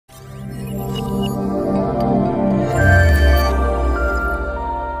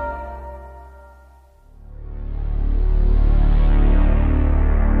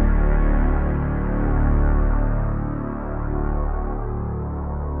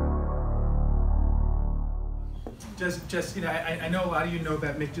just you know, I know a lot of you know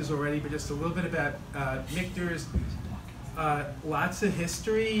about Michters already, but just a little bit about Michters. Lots of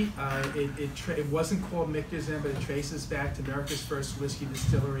history. It wasn't called Michters then, but it traces back to America's first whiskey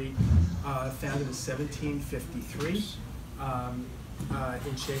distillery, founded in 1753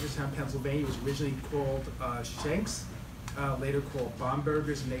 in Shaverstown, Pennsylvania. It was originally called Shanks, later called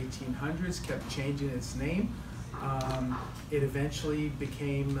Bomberger's in the 1800s, kept changing its name. It eventually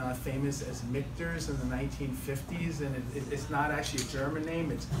became famous as Michters in the 1950s, and it's not actually a German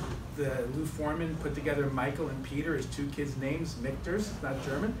name. It's Lou Foreman put together Michael and Peter, his two kids' names, Michters, it's not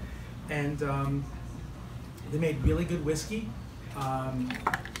German. And they made really good whiskey.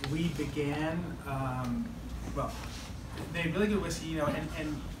 We began, well, they made really good whiskey, you know,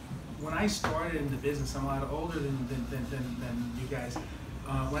 and when I started in the business, I'm a lot older than you guys.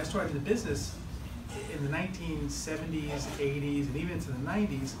 When I started in the business, in the 1970s, 80s, and even into the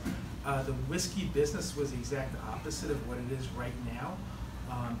 90s, the whiskey business was the exact opposite of what it is right now.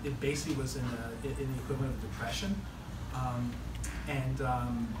 It basically was in the equivalent of depression. You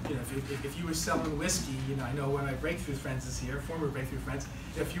know, if you were selling whiskey, you know, I know one of my breakthrough friends is here, former breakthrough friends.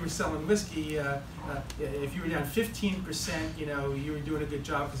 If you were selling whiskey, if you were down 15%, you know, you were doing a good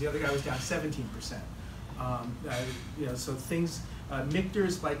job because the other guy was down 17%. You know, so things.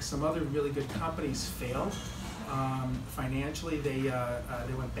 Michters, like some other really good companies, failed financially. They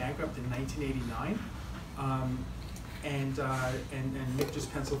went bankrupt in 1989, and Michters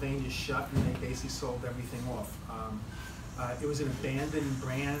Pennsylvania shut, and they basically sold everything off. It was an abandoned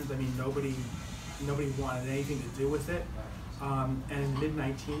brand. I mean, nobody wanted anything to do with it. And in the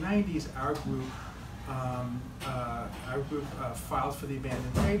mid-1990s, our group filed for the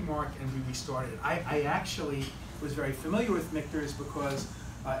abandoned trademark, and we restarted it. I actually was very familiar with Michters because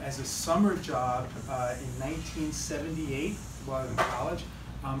as a summer job in 1978, while I was in college,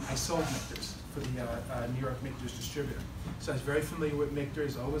 I sold Michters for the New York Michters distributor. So I was very familiar with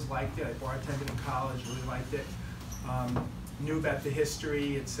Michters, always liked it. I bartended in college, really liked it. Knew about the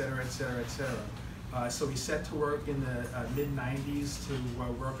history, et cetera, et cetera, et cetera. So we set to work in the mid-90s to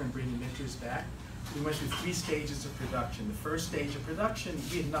work on bringing Michters back. We went through 3 stages of production. The first stage of production,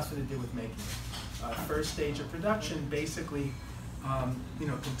 we had nothing to do with making it. First stage of production, basically, you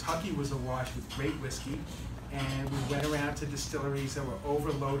know, Kentucky was awash with great whiskey, and we went around to distilleries that were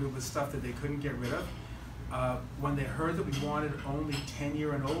overloaded with stuff that they couldn't get rid of. When they heard that we wanted only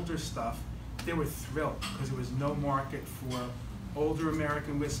 10-year and older stuff, they were thrilled because there was no market for older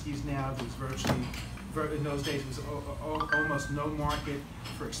American whiskeys now. There was virtually, in those days, there was almost no market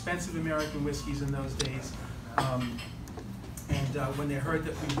for expensive American whiskeys in those days. When they heard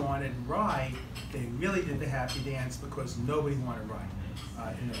that we wanted rye, they really did the happy dance because nobody wanted rye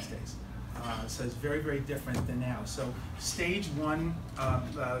in those days. So it's very, very different than now. So stage 1,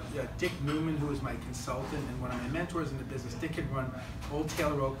 Dick Newman, who was my consultant and one of my mentors in the business, Dick had run Old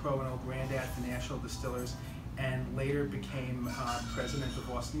Taylor Oak Crow and Old Grandad for National Distillers, and later became president of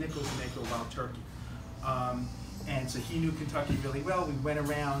Austin Nichols and maker of Wild Turkey. And so he knew Kentucky really well. We went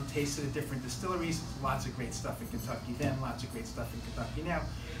around, tasted at different distilleries, lots of great stuff in Kentucky then, lots of great stuff in Kentucky now.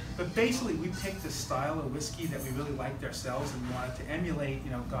 But basically, we picked a style of whiskey that we really liked ourselves and wanted to emulate, you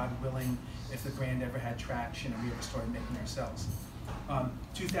know, God willing, if the brand ever had traction and we ever started making ourselves.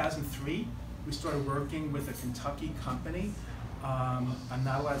 2003, we started working with a Kentucky company. I'm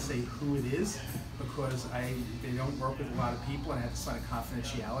not allowed to say who it is because they don't work with a lot of people, and I have to sign a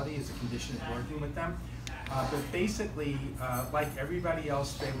confidentiality as a condition of working with them. But basically, like everybody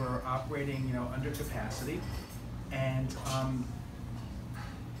else, they were operating, you know, under capacity, and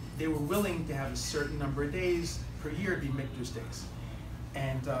they were willing to have a certain number of days per year be Michters days.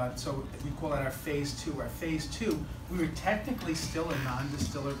 And so we call that our phase 2. Our phase 2, we were technically still a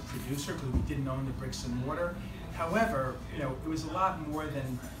non-distiller producer because we didn't own the bricks and mortar. However, you know, it was a lot more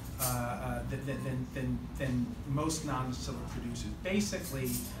than most non-distiller producers.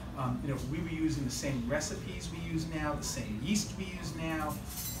 Basically, you know, we were using the same recipes we use now, the same yeast we use now.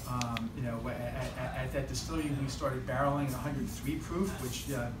 You know, at that distillery, we started barreling 103 proof, which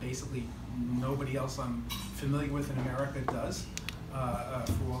basically nobody else I'm familiar with in America does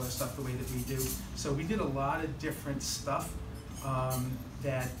for all that stuff the way that we do. So we did a lot of different stuff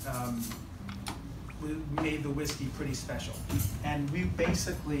that made the whiskey pretty special. And we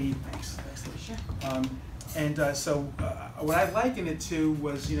basically, so what I likened it to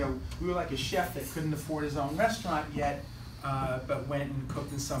was, you know, we were like a chef that couldn't afford his own restaurant yet, but went and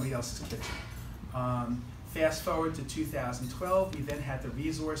cooked in somebody else's kitchen. Fast forward to 2012, we then had the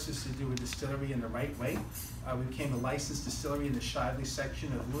resources to do a distillery in the right way. We became a licensed distillery in the Shively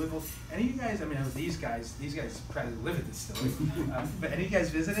section of Louisville. Any of you guys, I mean, these guys probably live at the distillery, but any of you guys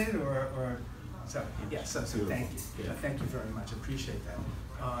visited or So yeah, so thank you. Yeah. Thank you very much. Appreciate that.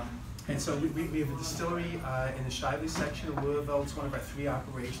 And so we have a distillery in the Shively section of Louisville. It's one of our 3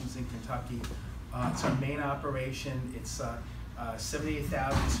 operations in Kentucky. It's our main operation. It's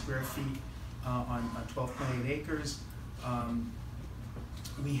 78,000 square feet on 12.8 acres.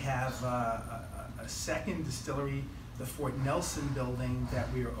 We have a second distillery, the Fort Nelson building, that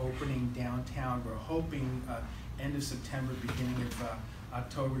we are opening downtown. We're hoping end of September, beginning of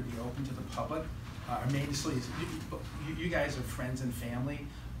October to be open to the public. Our main distillery is, you guys are friends and family.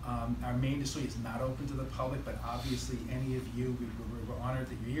 Our main distillery is not open to the public, but obviously any of you, we're honored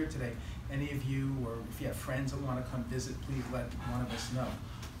that you're here today. Any of you, or if you have friends that want to come visit, please let one of us know.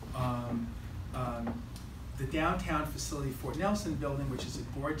 The downtown facility, Fort Nelson building, which is a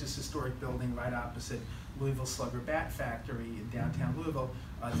gorgeous historic building right opposite Louisville Slugger Bat Factory in downtown Louisville,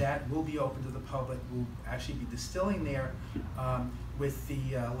 that will be open to the public. We'll actually be distilling there with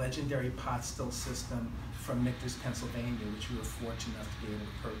the legendary pot still system from Michters, Pennsylvania, which we were fortunate enough to be able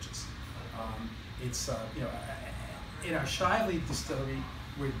to purchase. It's, you know, in our Shively distillery,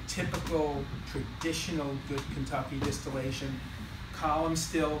 we're typical, traditional, good Kentucky distillation, column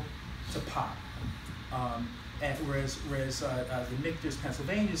still to pot. And whereas the Michters,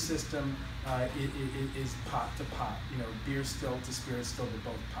 Pennsylvania system is pot to pot, you know, beer still to spirit still to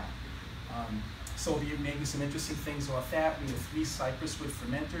both pot. So we'll be making some interesting things off that. We have 3 cypress wood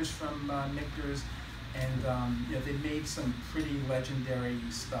fermenters from Michters, and you know, they made some pretty legendary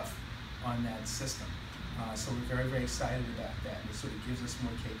stuff on that system. So we're very, very excited about that. It sort of gives us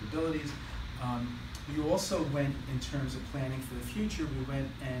more capabilities. We also went, in terms of planning for the future, we went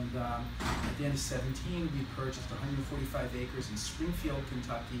and at the end of 2017, we purchased 145 acres in Springfield,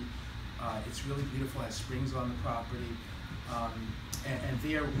 Kentucky. It's really beautiful, has springs on the property. And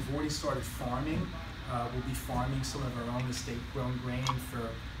there, we've already started farming. We'll be farming some of our own estate-grown grain for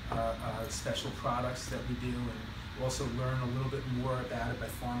special products that we do, and we'll also learn a little bit more about it by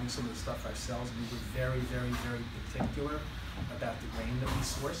farming some of the stuff ourselves. And we're very, very, very particular about the grain that we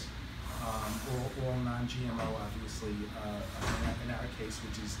source. All non-GMO, obviously, in our case,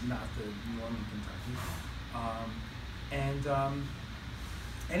 which is not the norm in Kentucky.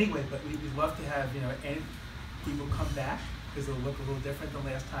 Anyway, but we'd love to have, you know, any people come back, because it'll look a little different than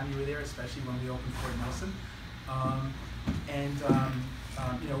last time you were there, especially when we opened Fort Nelson.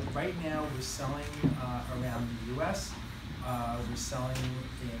 You know, right now we're selling around the U.S. We're selling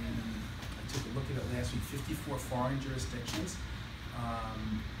in, I took a look at it last week, 54 foreign jurisdictions.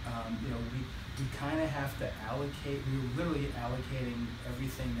 You know, we kind of have to allocate, we're literally allocating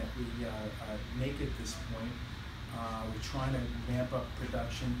everything that we make at this point. We're trying to ramp up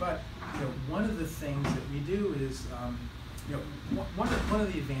production, but you know, one of the things that we do is, you know, one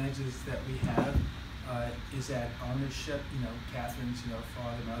of the advantages that we have is that ownership. You know, Catherine's, you know,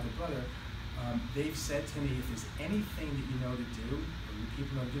 father and other brother, they've said to me, if there's anything that you know to do, or you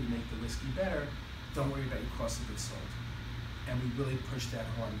people know to do to make the whiskey better, don't worry about your cost of goods sold. And we really push that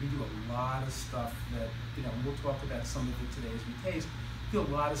hard. We do a lot of stuff that, you know, we'll talk about some of it today as we taste. We do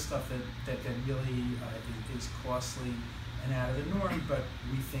a lot of stuff that really is costly and out of the norm, but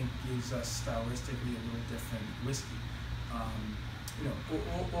we think gives us stylistically a little different whiskey. You know,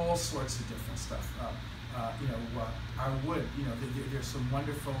 all sorts of different stuff. You know, our wood, you know, there's some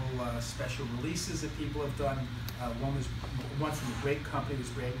wonderful special releases that people have done. One from a great company was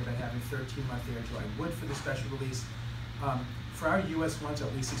bragging about having 13-month air dry wood for the special release. For our U.S. ones, our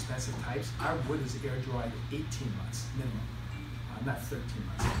least expensive types, our wood is air dried 18 months minimum, not 13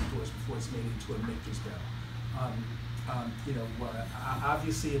 months, before it's made into a Michters barrel. You know,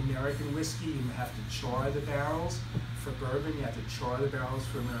 obviously American whiskey, you have to char the barrels. For bourbon, you have to char the barrels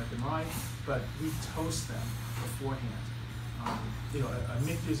for American wine, but we toast them beforehand. You know, a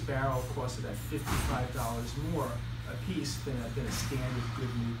Michters barrel costs about $55 more a piece than a standard good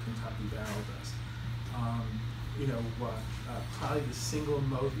new Kentucky barrel does. You know, probably the single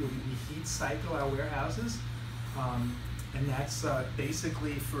most, we heat cycle our warehouses, and that's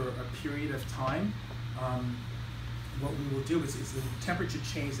basically for a period of time. What we will do is the temperature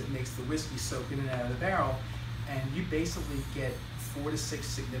change that makes the whiskey soak in and out of the barrel, and you basically get 4 to 6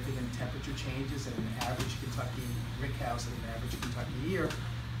 significant temperature changes in an average Kentucky rickhouse in an average Kentucky year.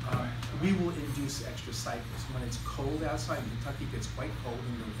 We will induce extra cycles. When it's cold outside, Kentucky gets quite cold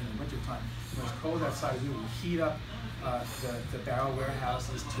in the wintertime. When it's cold outside, we will heat up the barrel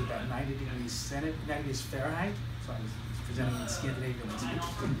warehouses to about 90 degrees Fahrenheit. So I was presenting in Scandinavia last week.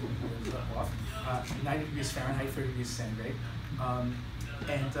 90 degrees Fahrenheit, 30 degrees centigrade.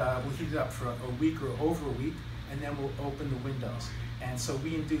 And we'll heat it up for a week or over a week, and then we'll open the windows. And so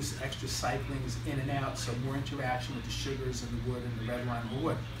we induce extra cyclings in and out, so more interaction with the sugars and the wood and the red wine of the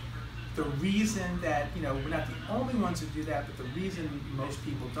wood. The reason that, we're not the only ones who do that, but the reason most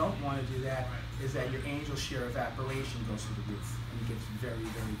people don't want to do that is that your angel share evaporation goes through the roof, and it gets very,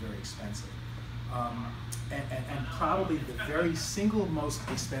 very, very expensive. And probably the very single most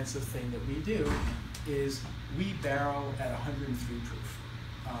expensive thing that we do is we barrel at 103 proof.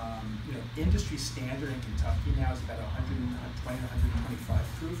 Industry standard in Kentucky now is about 120, 125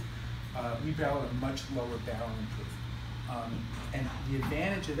 proof. We barrel at a much lower barreling proof. And the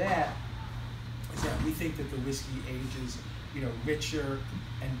advantage of that is that we think that the whiskey ages, richer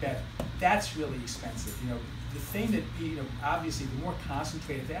and better. That's really expensive. The thing that, obviously the more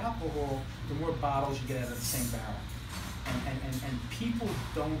concentrated the alcohol, the more bottles you get out of the same barrel. And people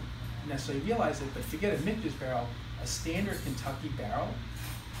don't necessarily realize it, but forget a Michters barrel, a standard Kentucky barrel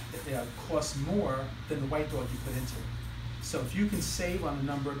costs more than the white dog you put into it. So if you can save on the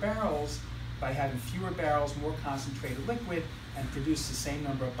number of barrels by having fewer barrels, more concentrated liquid, and produce the same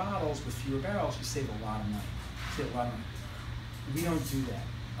number of bottles with fewer barrels, you save a lot of money. We don't do that.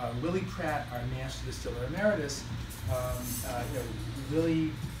 Willie Pratt, our Master Distiller Emeritus,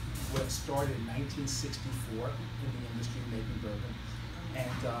 really started in 1964 in the industry making bourbon.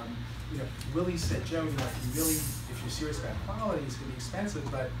 And Willie said, Joe, if you're serious about quality, it's going to be expensive,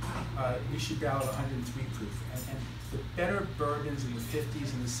 but we should barrel at 103 proof. And the better bourbons in the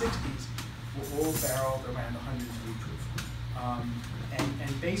 50s and the 60s were all barreled around 103 proof.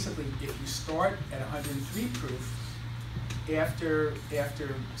 And basically, if you start at 103 proof, after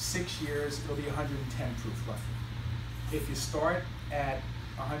 6 years, it'll be 110 proof roughly. If you start at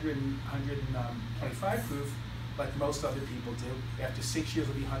 125 proof, like most other people do, after 6 years,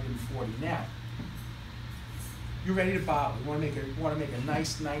 it'll be 140. Now, you're ready to bottle. You want to make a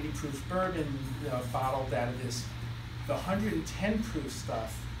nice 90 proof bourbon bottled out of this. The 110 proof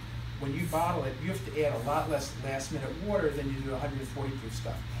stuff, when you bottle it, you have to add a lot less last minute water than you do 140 proof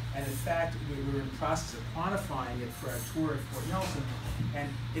stuff. And in fact, we were in the process of quantifying it for our tour at Fort Nelson, and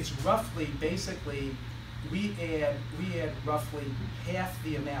it's roughly, basically, we add roughly half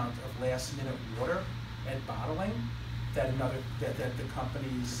the amount of last minute water at bottling that the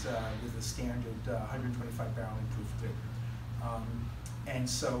companies with a standard 125 barreling proof do. And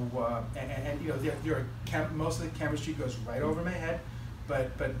so, most of the chemistry goes right over my head, but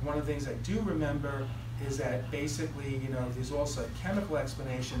one of the things I do remember is that basically, there's also a chemical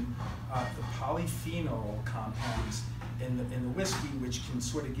explanation. The polyphenol compounds in the whiskey, which can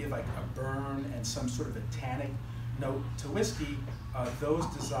sort of give like a burn and some sort of a tannic note to whiskey, those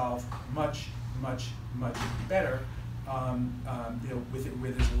dissolve much better,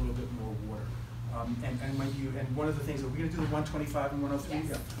 where there's a little bit more water. And one of the things that we're going to do the 125 and 103.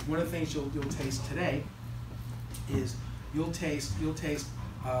 Yes. One of the things you'll taste today is you'll taste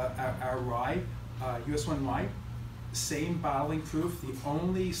our rye, US 1 rye, same bottling proof, the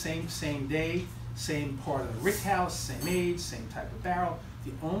only same day, same part of the rick house, same age, same type of barrel.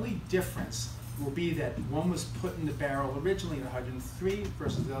 The only difference will be that one was put in the barrel originally at 103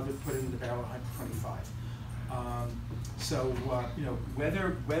 versus the other put in the barrel at 125.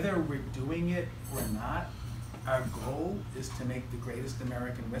 Whether we're doing it or not, our goal is to make the greatest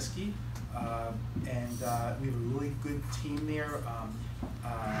American whiskey, and we have a really good team there.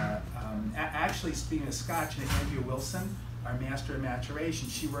 Actually, speaking of Scotch, Andrea Wilson, our master of maturation,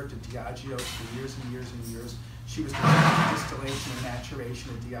 she worked at Diageo for years and years and years. She was the distillation and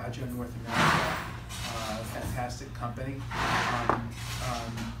maturation at Diageo in North America, fantastic company.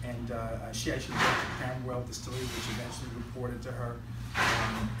 She actually worked at Crown World Distillery, which eventually reported to her.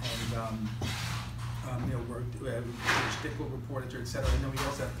 Rich Dickel reported to her, etc. And then we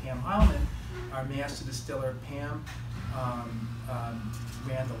also have Pam Heilman, our master distiller. Pam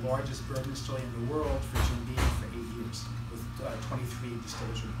ran the largest bourbon distillery in the world for Jim Beam for 8 years, with 23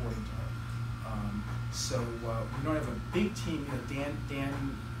 distillers reporting to her. We don't have a big team. Dan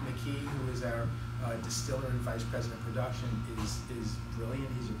McKee, who is our distiller and vice president of production, is brilliant.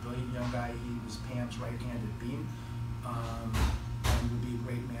 He's a brilliant young guy. He was Pam's right hand at Beam, and will be a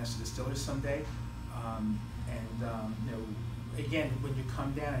great master distiller someday. Again, when you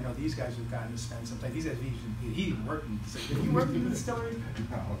come down, I know these guys have gotten to spend some time. These guys, he even worked in. Did you work in the distillery?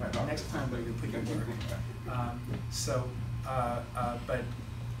 No. Next time we're going to put you in work.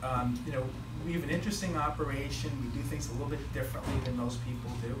 We have an interesting operation. We do things a little bit differently than most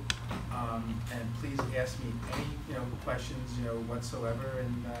people do. And please ask me any questions whatsoever,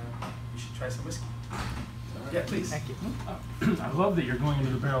 and you should try some whiskey. Yeah, please. Thank you. I love that you're going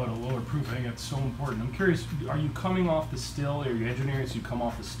into the barrel at a lower proof. I think that's so important. I'm curious, are you coming off the still, or are you engineering so you come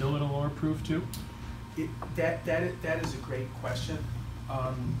off the still at a lower proof too? That is a great question.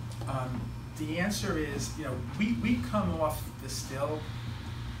 The answer is, we come off the still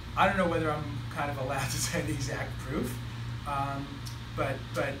I don't know whether I'm kind of allowed to say the exact proof, but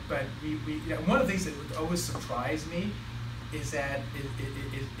we you know, one of the things that would always surprise me is that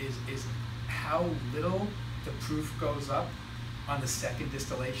is how little the proof goes up on the second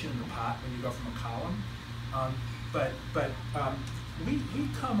distillation in the pot when you go from a column. We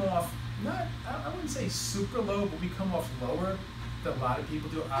come off, not, I wouldn't say super low, but we come off lower than a lot of people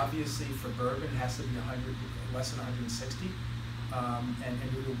do. Obviously for bourbon it has to be 100, less than 160, and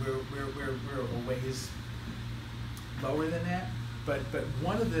we're a ways lower than that. But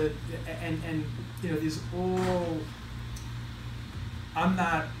one of the, and you know, these all,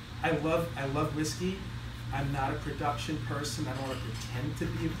 I love whiskey. I'm not a production person. I don't want to pretend to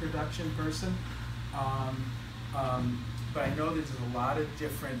be a production person. But I know there's a lot of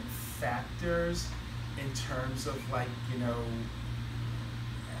different factors in terms of, like, you know,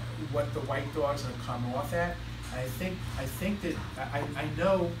 what the white dog's gonna come off at. I think that I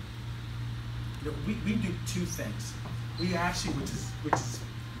know, you know, we do two things. We actually, which is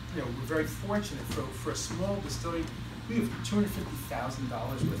you know, we're very fortunate for a small distillery. We have $250,000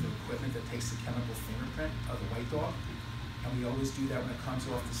 worth of equipment that takes the chemical fingerprint of the white dog, and we always do that when it comes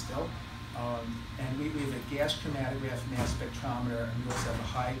off the still. And we have a gas chromatograph, mass spectrometer, and we also have a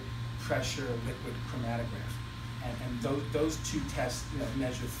high pressure liquid chromatograph. And those two tests, you know,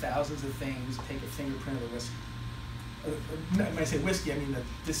 measure thousands of things, take a fingerprint of the whiskey. When I say whiskey, I mean the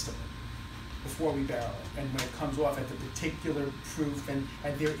distillate, before we barrel it. And when it comes off at the particular proof, and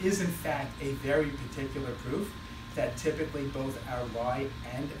there is in fact a very particular proof that typically both our rye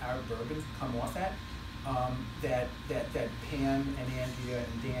and our bourbon come off at, that Pam and Andrea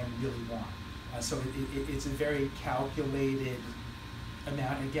and Dan really want. So it's a very calculated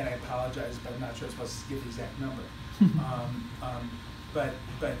amount. And again, I apologize, but I'm not sure I'm supposed to give the exact number.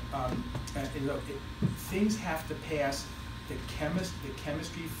 You know, things have to pass the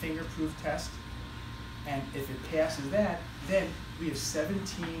chemistry fingerproof test, and if it passes that, then we have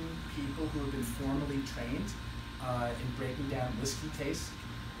 17 people who have been formally trained in breaking down whiskey taste,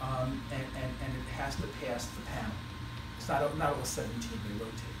 and it has to pass the panel. It's not all 17, they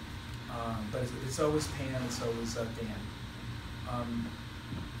rotate, but it's always Pam, it's always Dan,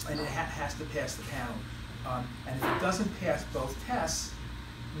 and it has to pass the panel. And if it doesn't pass both tests,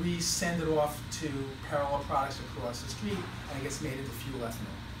 we send it off to parallel products across the street, and it gets made into fuel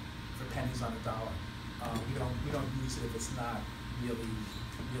ethanol for pennies on the dollar. We don't use it if it's not really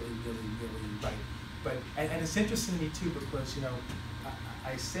right. But and it's interesting to me too, because, you know,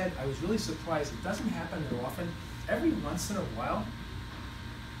 I said I was really surprised. It doesn't happen that often. Every once in a while,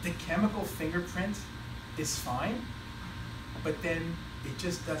 the chemical fingerprint is fine, but then it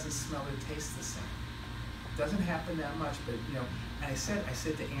just doesn't smell or taste the same. It doesn't happen that much, but, you know. And I said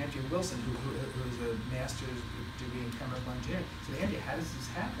to Andrea Wilson, who's a master's degree in chemical engineering, I said, Andrea, how does this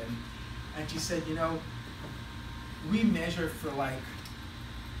happen? And she said, you know, we measure for like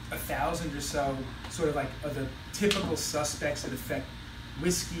 1,000 or so, sort of like the typical suspects that affect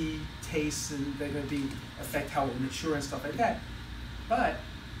whiskey tastes, and they're going to affect how it will mature and stuff like that. But,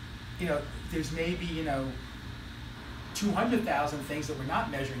 you know, there's maybe, you know, 200,000 things that we're not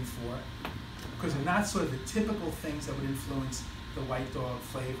measuring for, because they're not sort of the typical things that would influence the white dog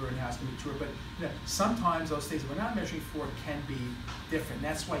flavor and how it's going to mature. But, you know, sometimes those things that we're not measuring for can be different.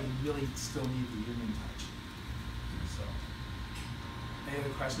 That's why you really still need the human touch. So, any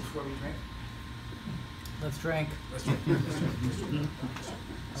other questions before we drink? Let's drink. Let's drink.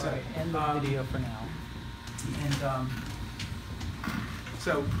 All right, end the video for now. And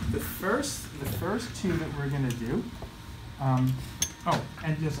so the first two that we're going to do.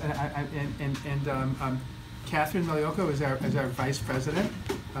 Catherine Magliocco is our vice president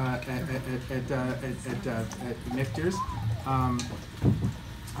at Michters.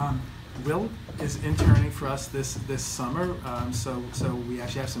 Will is interning for us this summer, so we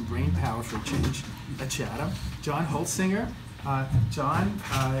actually have some brain power for a change at Chatham. John Holtzinger.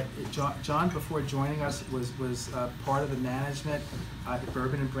 John, before joining us, was part of the management at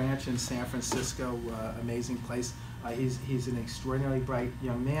Bourbon and Branch in San Francisco. Amazing place. He's an extraordinarily bright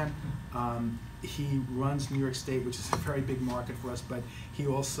young man. He runs New York State, which is a very big market for us, but he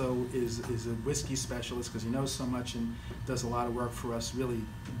also is a whiskey specialist because he knows so much and does a lot of work for us, really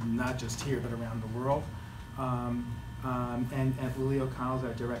not just here but around the world. And Lily O'Connell is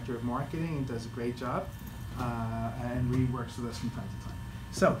our director of marketing and does a great job, and reworks with us from time to time.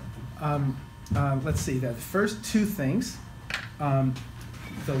 So let's see, the first two things.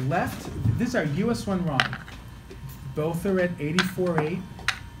 The left, this is our US 1 rye. Both are at 84.8.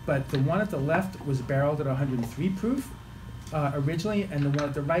 But the one at the left was barreled at 103 proof originally, and the one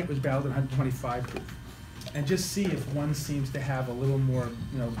at the right was barreled at 125 proof. and just see if one seems to have a little more,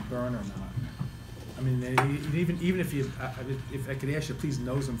 burn or not. I mean, even if you, if I could ask you, please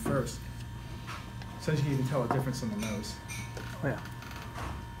nose them first, so that you can even tell a difference on the nose. Oh, yeah.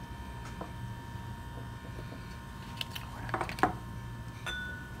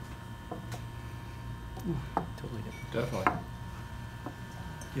 Ooh, totally different. Definitely.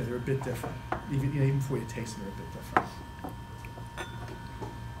 Yeah, they're a bit different. Even before you taste them, they're a bit different.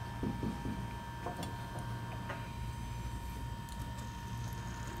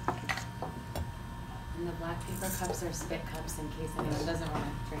 And the black paper cups are spit cups in case anyone doesn't want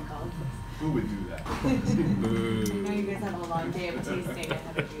to drink all of this. Who would do that? I know you guys have a long day of tasting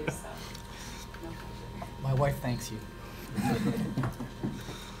ahead of you, so no pressure. My wife thanks you.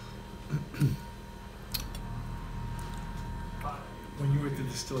 When you were at the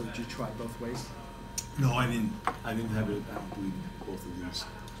distillery, did you try both ways? No, I didn't have it. I don't believe both of these.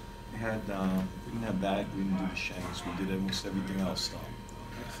 We didn't have that. We didn't do the shanks. We did almost everything else though.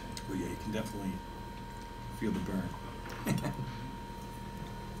 But yeah, you can definitely feel the burn.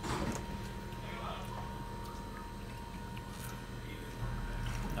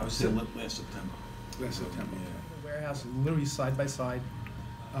 I would say last September. Last September. Yeah. The warehouse, literally side by side,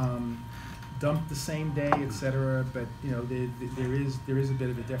 dumped the same day, etc. But there is a bit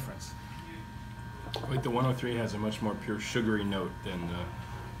of a difference. Like the 103 has a much more pure sugary note than the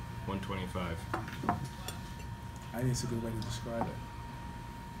 125. I think it's a good way to describe it.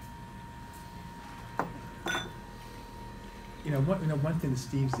 One thing that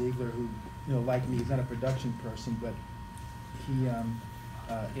Steve Ziegler, who like me, he's not a production person, but he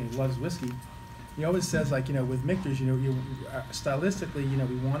loves whiskey. He always says, like, with Michters, stylistically,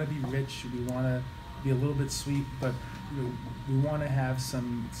 we want to be rich, we want to be a little bit sweet, but we want to have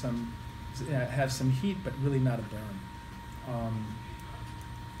some heat, but really not a burn.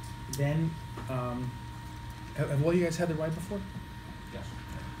 Have all you guys had the rye before? Yes.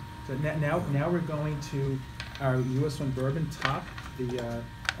 So now we're going to our US 1 bourbon top, the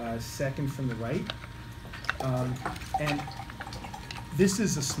second from the right, and this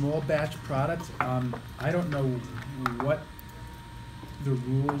is a small batch product. I don't know what the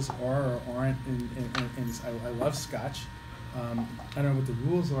rules are or aren't, and I love Scotch. I don't know what the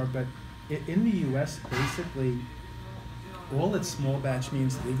rules are, but in the U.S., basically, all that small batch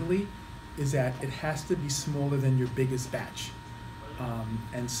means legally is that it has to be smaller than your biggest batch.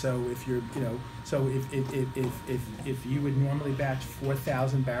 And so if you're, so if you would normally batch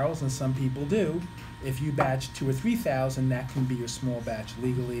 4,000 barrels, and some people do, if you batch 2,000 or 3,000, that can be your small batch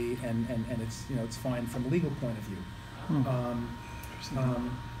legally, and it's it's fine from a legal point of view.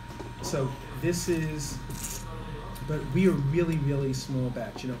 So this is, but we are really small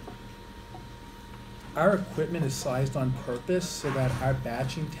batch. Our equipment is sized on purpose so that our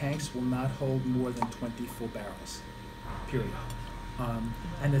batching tanks will not hold more than 20 full barrels, period.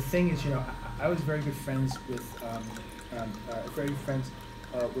 And the thing is, I was very good friends with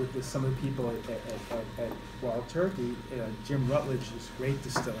with some of the people at Wild Turkey. Jim Rutledge is a great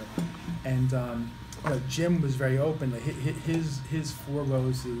distiller, and Jim was very open. His Four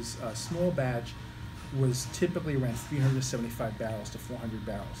Roses small batch was typically around 375 barrels to 400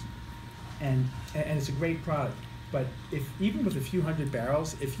 barrels, and it's a great product. But even with a few hundred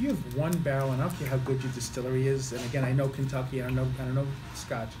barrels, if you have one barrel, and I don't care how good your distillery is, and again, I know Kentucky, I don't know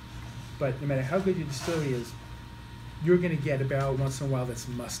Scotch, but no matter how good your distillery is, you're going to get a barrel once in a while that's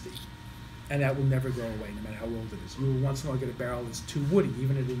musty, and that will never go away, no matter how old it is. You will once in a while get a barrel that's too woody,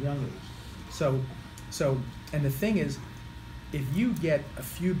 even at a young age. So, and the thing is, if you get a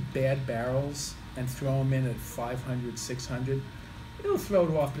few bad barrels and throw them in at 500, 600, it'll throw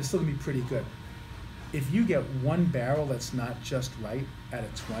it off, but it's still going to be pretty good. If you get one barrel that's not just right at a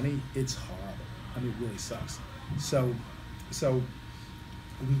 20, it's horrible. I mean, it really sucks. So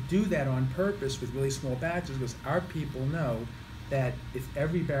we do that on purpose with really small batches because our people know that if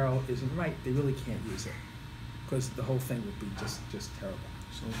every barrel isn't right, they really can't use it because the whole thing would be just terrible.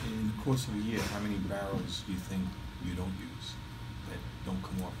 So in the course of a year, how many barrels do you think you don't use that don't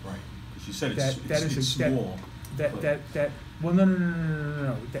come off right? Because you said it's small. Well, no.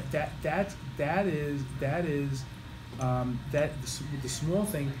 The small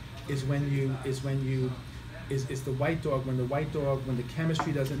thing is is the white dog when the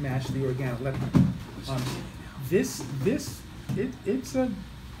chemistry doesn't match the organoleptic.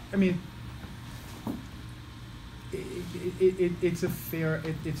 It's a fair.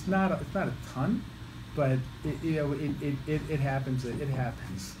 It's not a ton, but it happens. It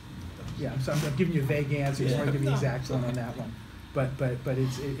happens. Yeah, so I'm giving you a vague answer. I just want to give you the exact one on that one, but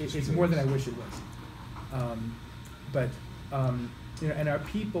it's more than I wish it was. and our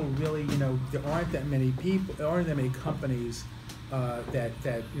people really, there aren't that many people, there aren't that many companies that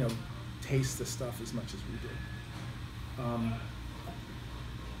taste the stuff as much as we do.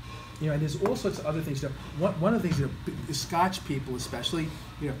 And there's all sorts of other things. One of the things the Scotch people, especially,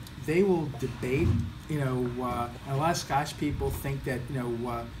 they will debate. And a lot of Scotch people think that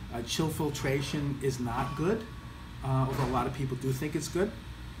chill filtration is not good, although a lot of people do think it's good.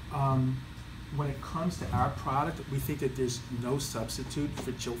 When it comes to our product, we think that there's no substitute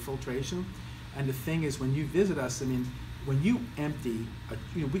for chill filtration. And the thing is, when you visit us, when you empty,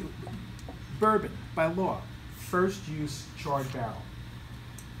 bourbon by law, first use charred barrel.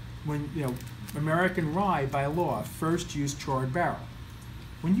 When American rye by law, first use charred barrel.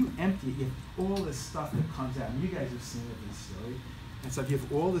 When you empty, you have all this stuff that comes out. And you guys have seen it in the distillery. And so if you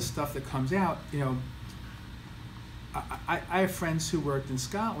have all this stuff that comes out, I have friends who worked in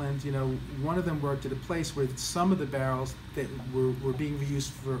Scotland. One of them worked at a place where some of the barrels that were being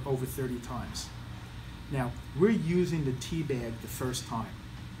reused for over 30 times. Now, we're using the tea bag the first time.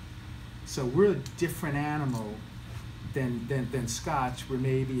 So we're a different animal than Scotch, where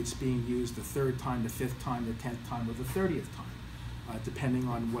maybe it's being used the third time, the fifth time, the 10th time, or the 30th time, depending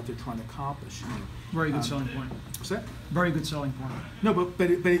on what they're trying to accomplish. Very good selling point. What's that? Very good selling point. No,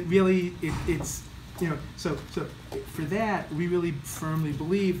 but it really, it's, so for that, we really firmly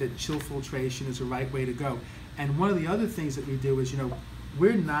believe that chill filtration is the right way to go. And one of the other things that we do is,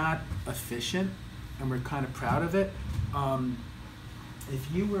 we're not efficient, and we're kind of proud of it. If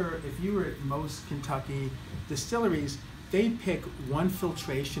you were at most Kentucky distilleries, they pick one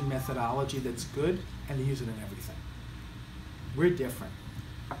filtration methodology that's good, and they use it in everything. We're different.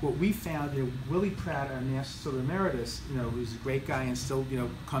 What we found, Willie Pratt, our Master Emeritus, who's a great guy and still,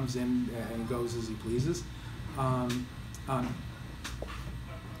 comes in and goes as he pleases.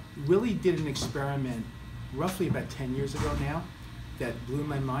 Willie did an experiment roughly about 10 years ago now that blew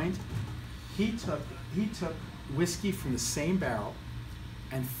my mind. He took whiskey from the same barrel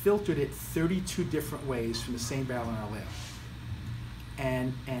and filtered it 32 different ways from the same barrel in our lab.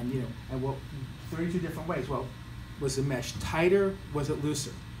 And 32 different ways. Well, was the mesh tighter? Was it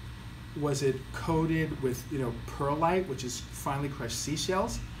looser? Was it coated with perlite, which is finely crushed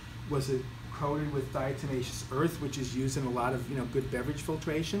seashells? Was it coated with diatomaceous earth, which is used in a lot of good beverage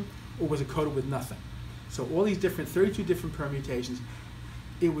filtration? Or was it coated with nothing? So all these 32 different permutations.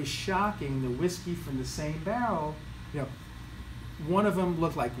 It was shocking. The whiskey from the same barrel, one of them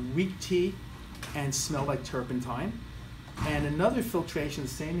looked like weak tea and smelled like turpentine, and another filtration, the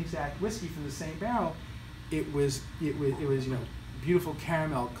same exact whiskey from the same barrel, it was beautiful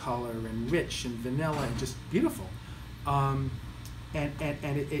caramel color and rich and vanilla and just beautiful, and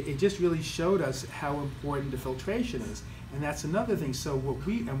it just really showed us how important the filtration is, and that's another thing. So what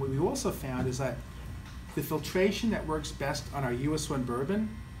we also found is that the filtration that works best on our US1 bourbon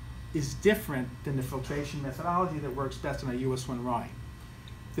is different than the filtration methodology that works best on our US1 rye.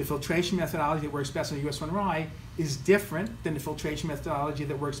 The filtration methodology that works best on our US1 rye is different than the filtration methodology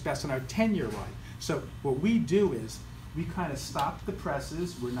that works best on our 10-year rye. So what we do is we kind of stop the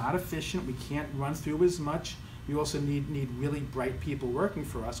presses. We're not efficient. We can't run through as much. We also need really bright people working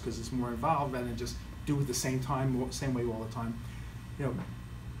for us because it's more involved rather than just do it the same way all the time.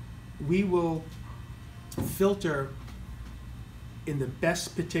 We will filter in the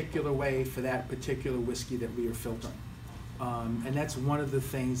best particular way for that particular whiskey that we are filtering. And that's one of the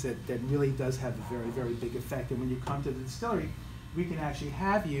things that really does have a very, very big effect. And when you come to the distillery, we can actually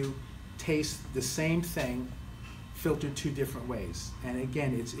have you taste the same thing filtered two different ways. And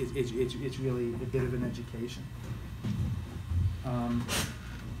again, it's really a bit of an education.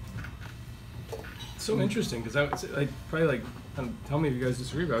 So interesting, because I probably tell me if you guys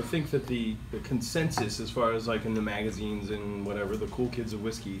disagree, but I think that the consensus as far as in the magazines and whatever, the cool kids of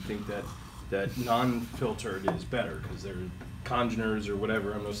whiskey think that non-filtered is better because they're congeners or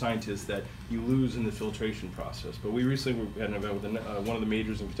whatever. I'm no scientist, that you lose in the filtration process. But we recently had an event with one of the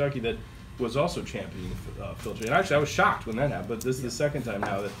majors in Kentucky that was also championing filtering. And actually, I was shocked when that happened. But this is the second time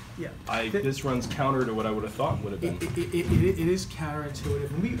now that this runs counter to what I would have thought would have been. It is counterintuitive,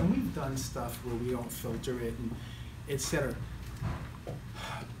 and we've done stuff where we don't filter it, and etc.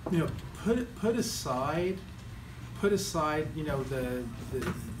 Put aside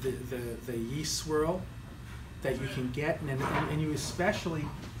the yeast swirl that you can get, and you especially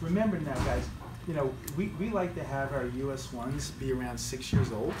remember now, guys. We like to have our US ones be around 6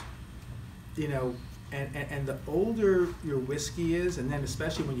 years old. And the older your whiskey is, and then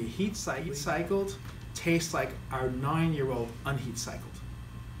especially when you heat cycled, tastes like our 9-year-old unheat cycled.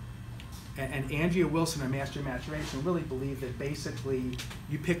 and Andrea Wilson, our master of maturation, really believe that basically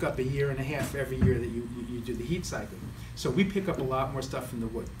you pick up 1.5 years every year that you do the heat cycle. So we pick up a lot more stuff from the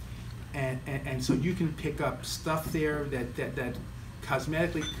wood. And so you can pick up stuff there that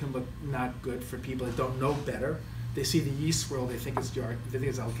cosmetically can look not good for people that don't know better. They see the yeast swirl, they think it's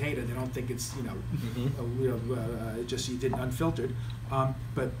Al-Qaeda, they don't think it's, just you did unfiltered.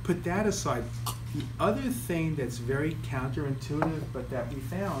 But put that aside. The other thing that's very counterintuitive, but that we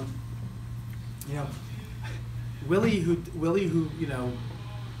found, Willie, who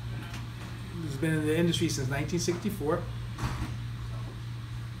has been in the industry since 1964,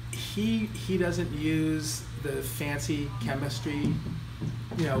 he doesn't use the fancy chemistry,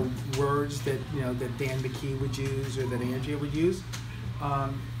 words that that Dan McKee would use or that Andrea would use.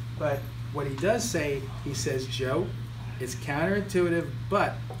 But what he does say, he says, Joe, it's counterintuitive,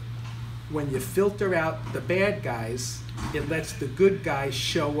 but when you filter out the bad guys, it lets the good guys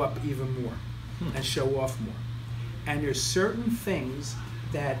show up even more and show off more. And there's certain things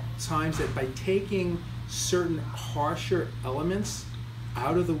that by taking certain harsher elements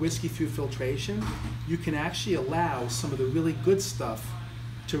out of the whiskey through filtration, you can actually allow some of the really good stuff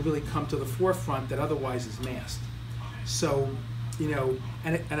to really come to the forefront that otherwise is masked. So, and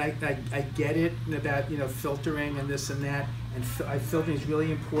I get it about filtering and this and that, and filtering is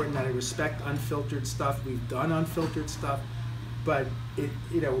really important. And I respect unfiltered stuff. We've done unfiltered stuff, but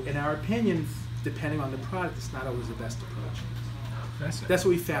in our opinion, depending on the product, it's not always the best approach. That's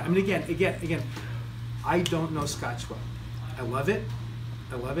what we found. I mean, again, I don't know Scotch well. I love it,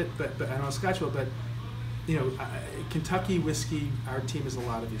 but I know Scotch well. But Kentucky whiskey, our team has a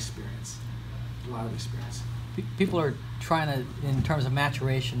lot of experience. People are trying to, in terms of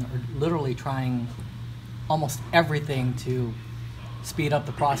maturation, are literally trying almost everything to speed up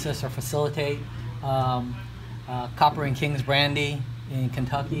the process or facilitate. Copper and King's Brandy in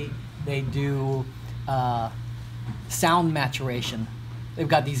Kentucky, they do sound maturation. They've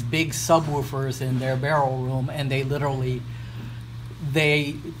got these big subwoofers in their barrel room, and they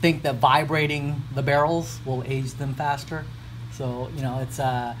think that vibrating the barrels will age them faster. So it's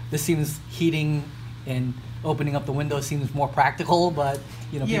this seems heating and opening up the window seems more practical, but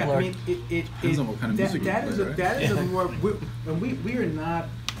people are. I mean, depends on what kind of music you play, right? That is a more. We are not.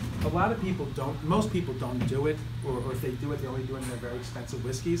 A lot of people don't. Most people don't do it, or if they do it, they're only doing their very expensive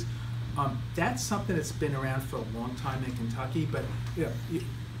whiskeys. That's something that's been around for a long time in Kentucky. But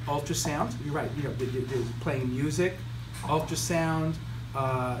ultrasound. You're right. They're playing music, ultrasound.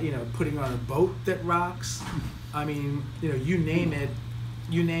 Putting on a boat that rocks. I mean, you name it.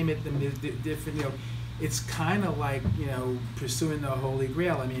 You name it. The different. It's kind of like pursuing the Holy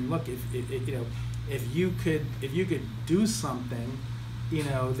Grail. I mean, look, if you could do something,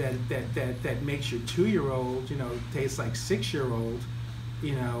 that makes your 2-year-old, taste like 6-year-old, I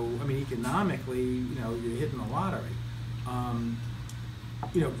mean, economically, you're hitting the lottery. A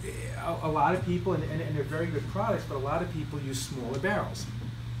lot of people, and they're very good products, but a lot of people use smaller barrels.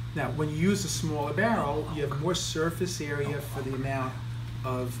 Now, when you use a smaller barrel, you have more surface area for the amount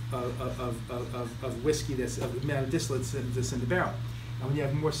of whiskey the amount of distillates that's in the barrel. And when you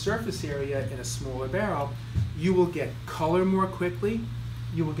have more surface area in a smaller barrel, you will get color more quickly,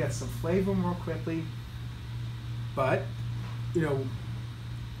 you will get some flavor more quickly, but you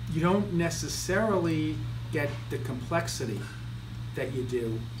don't necessarily get the complexity that you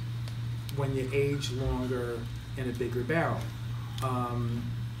do when you age longer in a bigger barrel.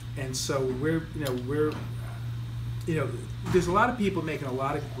 And so there's a lot of people making a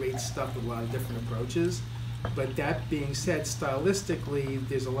lot of great stuff with a lot of different approaches. But that being said, stylistically,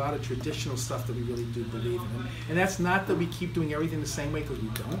 there's a lot of traditional stuff that we really do believe in. And that's not that we keep doing everything the same way, because we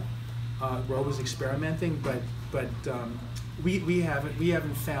don't. We're always experimenting, but we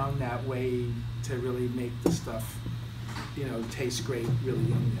haven't found that way to really make the stuff taste great really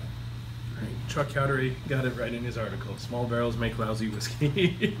young yet. Right. Chuck Cowdery got it right in his article. Small barrels make lousy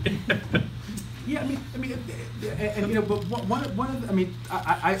whiskey. Yeah, but one of the, I mean,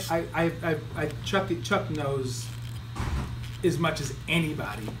 Chuck knows as much as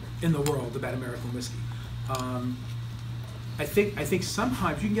anybody in the world about American whiskey. I think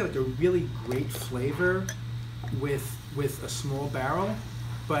sometimes you can get like a really great flavor with a small barrel,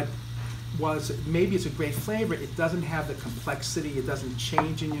 but maybe it's a great flavor, it doesn't have the complexity, it doesn't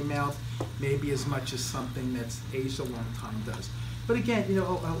change in your mouth maybe as much as something that's aged a long time does. But again,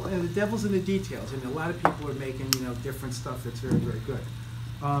 the devil's in the details, and a lot of people are making different stuff that's very, very good.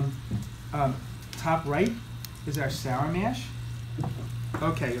 Top right is our sour mash.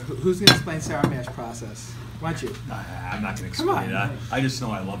 Okay, who's going to explain sour mash process? Why don't you? I'm not going to Come explain on. it. I just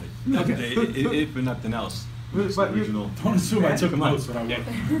know I love it. Okay. If for nothing else, It's the original. Don't assume I took notes when I Yeah.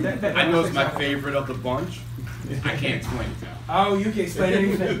 went. I know it's my favorite of the bunch. I can't explain it now. Oh, you can explain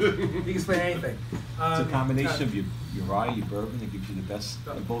anything. You can explain anything. It's a combination of your rye, your bourbon, that gives you the best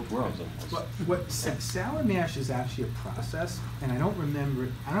of both worlds almost. Sour mash is actually a process, and I don't remember.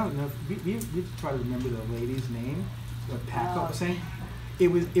 I don't know. If we try to remember the lady's name. What Paco was saying.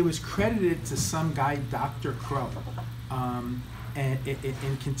 It was credited to some guy, Dr. Crow,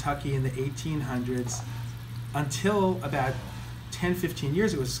 in Kentucky in the 1800s. Until about 10, 15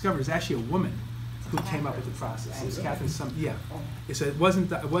 years ago, it was discovered it was actually a woman who came up with the process. It was Catherine yeah. So it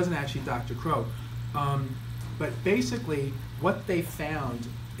wasn't actually Dr. Crow. But basically, what they found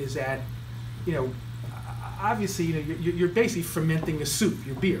is that, you know, obviously, you know, you're basically fermenting a soup,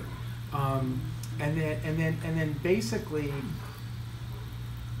 your beer, and then basically,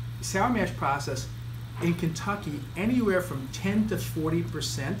 sour mash process in Kentucky, anywhere from 10 to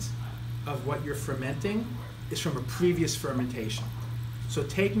 40% of what you're fermenting is from a previous fermentation. So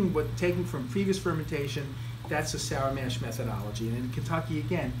taking from previous fermentation, that's a sour mash methodology. And in Kentucky,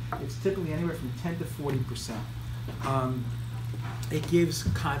 again, it's typically anywhere from 10 to 40%. It gives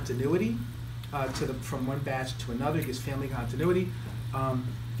continuity from one batch to another. It gives family continuity.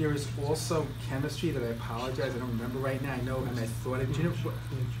 There is also chemistry that I apologize, I don't remember right now. I know, and I thought it. You know,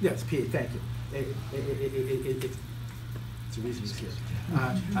 yeah, it's pH. Thank you. It's the reason he's here.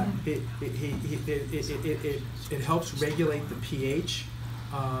 It helps regulate the pH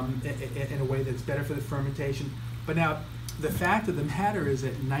in a way that's better for the fermentation. But now, the fact of the matter is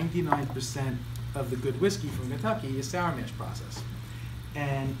that 99% of the good whiskey from Kentucky is sour mash process.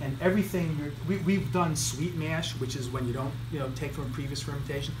 And everything, we've done sweet mash, which is when you don't take from a previous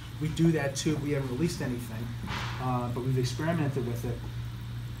fermentation. We do that too. We haven't released anything, but we've experimented with it.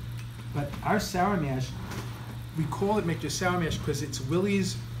 But our sour mash, we call it Michters Sour Mash because it was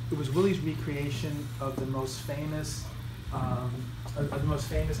Willie's recreation of the most famous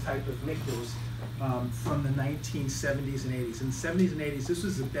type of Michters from the 1970s and 80s. In the 70s and 80s, this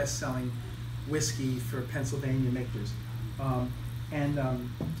was the best-selling whiskey for Pennsylvania Michters.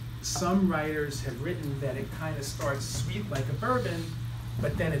 Some writers have written that it kind of starts sweet like a bourbon,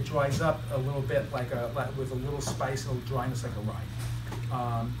 but then it dries up a little bit with a little spice and a little dryness like a rye.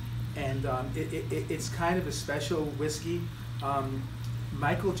 It's kind of a special whiskey.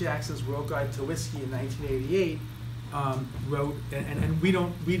 Michael Jackson's World Guide to Whiskey in 1988 wrote, and we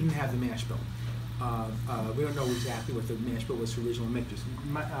didn't have the mash bill. We don't know exactly what the mash bill was for original Michters.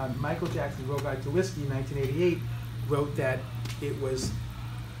 Michael Jackson's World Guide to Whiskey in 1988 wrote that it was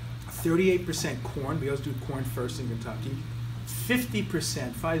 38% corn. We always do corn first in Kentucky.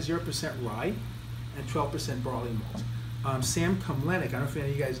 50% rye, and 12% barley malt. Sam Komlenik, I don't know if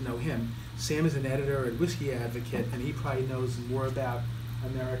any of you guys know him. Sam is an editor at Whiskey Advocate, and he probably knows more about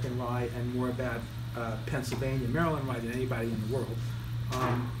American rye and more about Pennsylvania, Maryland rye than anybody in the world.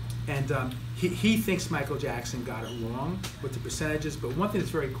 He thinks Michael Jackson got it wrong with the percentages, but one thing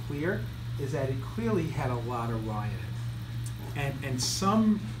that's very clear is that it clearly had a lot of rye in it. And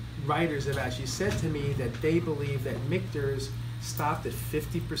some writers have actually said to me that they believe that Michters stopped at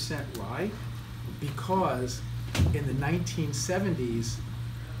 50% rye because in the 1970s,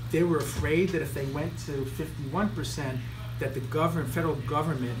 they were afraid that if they went to 51%, that the federal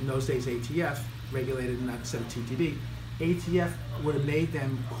government, in those days ATF, regulated instead of TTB, ATF would have made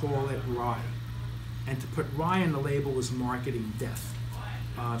them call it rye. And to put rye on the label was marketing death.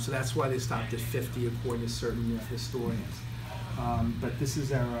 So that's why they stopped at 50, according to certain historians. But this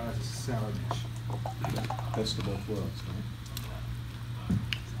is our sour mash. Best of both worlds, right?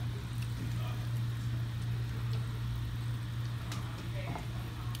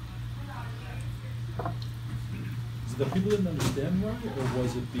 The people didn't understand rye, or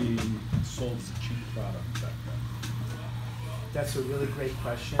was it being sold as a cheap product back then? That's a really great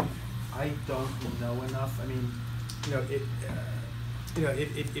question. I don't know enough. I mean,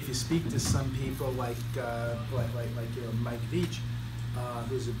 if you speak to some people like Mike Veach,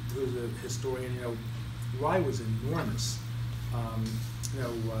 who's a historian, rye was enormous.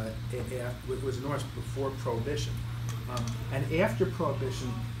 It was enormous before Prohibition, and after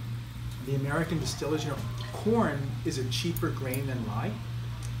Prohibition, the American distillers, corn is a cheaper grain than rye,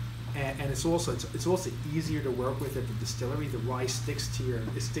 and it's also easier to work with at the distillery. The rye sticks to your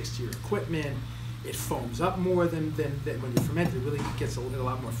equipment. It foams up more than when you ferment. It really gets a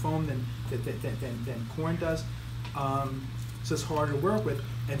lot more foam than corn does. So it's harder to work with.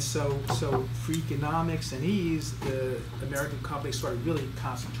 And so for economics and ease, the American companies started really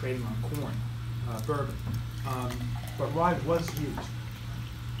concentrating on corn, bourbon. But rye was used.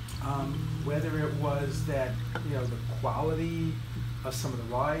 Whether it was that the quality of some of the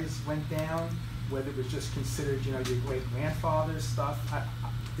ryes went down, whether it was just considered, you know, your great grandfather's stuff.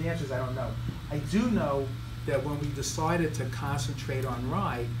 The answer is I don't know. I do know that when we decided to concentrate on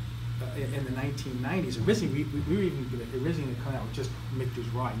rye in the 1990s, originally we were even originally come out with just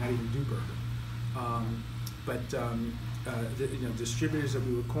Michters rye, not even do bourbon. The, you know, distributors that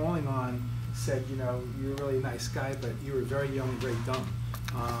we were calling on said, you know, you're a really nice guy, but you were very young and very dumb.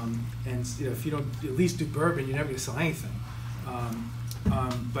 And you know, if you don't at least do bourbon, you're never going to sell anything.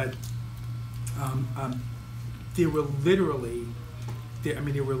 There were literally, there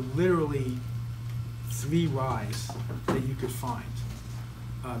were literally 3 ryes that you could find.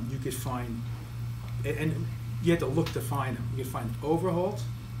 And you had to look to find them. You could find Overholt,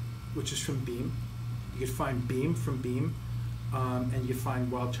 which is from Beam. You could find Beam from Beam, and you could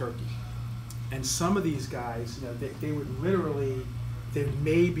find Wild Turkey. And some of these guys, you know, they would literally, they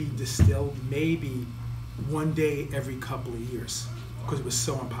may be distilled maybe one day every couple of years because it was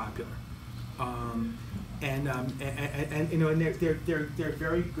so unpopular. And you know, and they're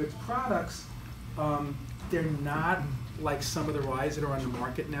very good products. They're not like some of the ryes that are on the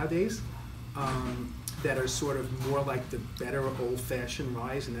market nowadays, that are sort of more like the better old-fashioned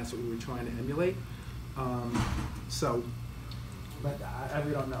ryes, and that's what we were trying to emulate. But I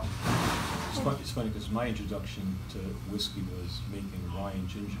really don't know. It's funny because my introduction to whiskey was making rye and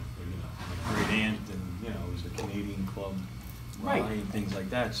ginger. You know, my great aunt, and you know, it was a Canadian club rye and things like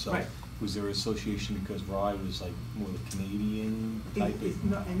that. So was there association because rye was like more the Canadian type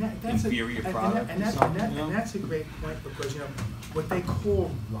of inferior product? And that's a great point, because you know what they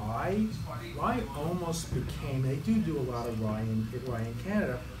call rye almost became. They do a lot of rye in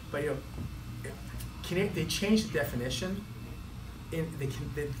Canada, but you know, they changed the definition.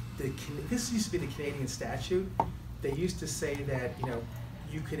 This used to be the Canadian statute. They used to say that, you know,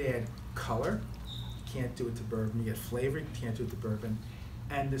 you could add color, you can't do it to bourbon. You add flavor, you can't do it to bourbon.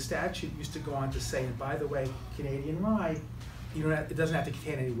 And the statute used to go on to say, and by the way, Canadian rye, you don't have, it doesn't have to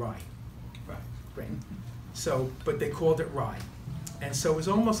contain any rye. Right. So, but they called it rye, and so it was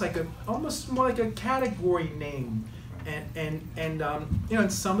almost more like a category name. And you know,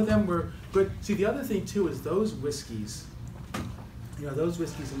 and some of them were good. See, the other thing too is those whiskeys. You know, those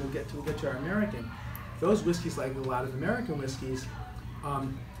whiskeys, and we'll get to our American. Those whiskeys, like a lot of American whiskeys,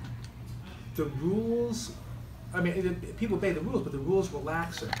 the rules. I mean, people obey the rules, but the rules were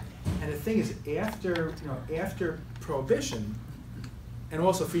laxer. And the thing is, after Prohibition, and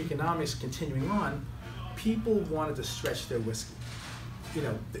also for economics continuing on, people wanted to stretch their whiskey. You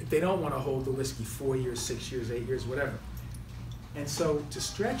know, they don't want to hold the whiskey 4 years, 6 years, 8 years, whatever. And so to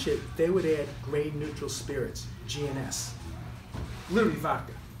stretch it, they would add grade neutral spirits, GNS, literally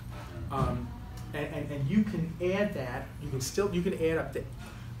vodka. And you can add that. You can add up to.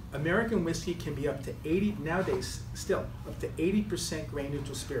 American whiskey can be up to 80 nowadays. Still up to 80% grain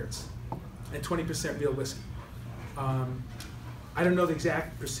neutral spirits, and 20% real whiskey. I don't know the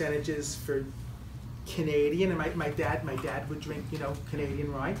exact percentages for Canadian. And my dad would drink, you know,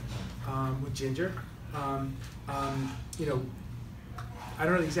 Canadian rye with ginger. You know, I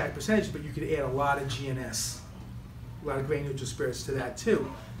don't know the exact percentage, but you could add a lot of GNS, a lot of grain neutral spirits to that too.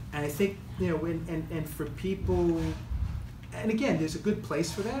 And I think, you know, and for people. And again, there's a good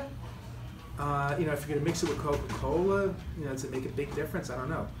place for that. You know, if you're going to mix it with Coca-Cola, you know, does it make a big difference? I don't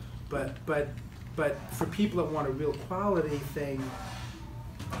know. But for people that want a real quality thing,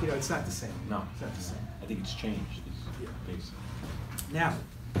 you know, it's not the same. No, it's not the same. I think it's changed. Basically. Now,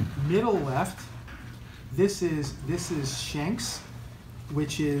 middle left. This is Shanks,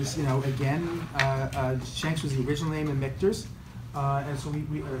 which is, you know, again, Shanks was the original name of Michters. And so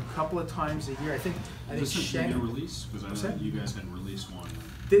we a couple of times a year, I think This is a new release, because I know that you guys had released one.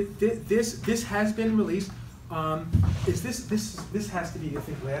 This has been released. Is this has to be, I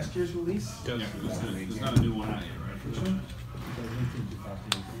think, last year's release? Yeah, there's not a new one out yet, right? For this one?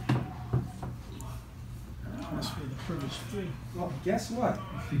 Well, guess what?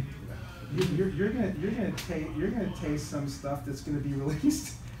 You're gonna taste some stuff that's gonna be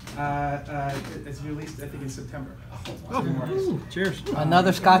released. It's released, I think, in September. Cheers.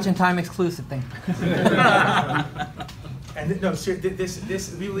 Another Scotch and Time exclusive thing. And no,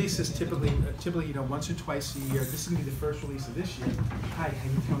 this release is typically, you know, once or twice a year. This is gonna be the first release of this year. Hi, how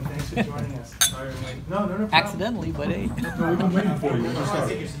you doing? Thanks for joining us. No problem. Accidentally, but hey. No, we've been waiting for you. No.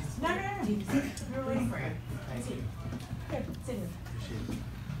 We're waiting for you. Here, sit here.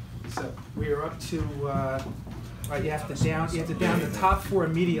 So we are up to. Right, you have to down the top 4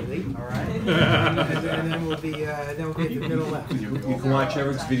 immediately. All right, and then we'll be at the middle left. You can watch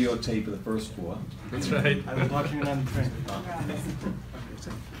Eric's videotape of the first 4. That's right. I was watching it on the train.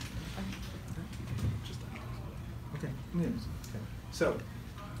 Okay. So,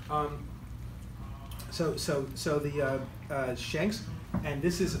 So the Shanks, and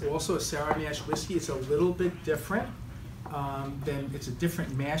this is also a sour mash whiskey. It's a little bit different than, it's a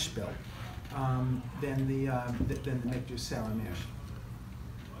different mash bill than the Michters sour mash.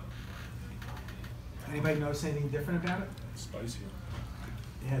 Anybody notice anything different about it? Spicier.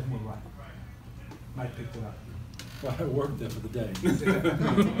 It has more rye. Mike picked it up. Well, I worked there for the day.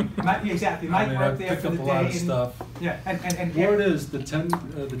 Mike, exactly. Mike I worked there picked for up the a lot day. of stuff. Yeah, and Where it is, the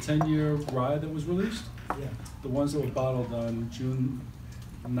 10-year rye that was released, Yeah. the ones that were bottled on June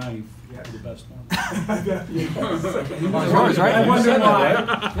 9th Yeah. are the best ones. Yours, right? I wonder You said why.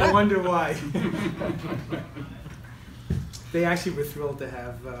 that, I wonder why. They actually were thrilled to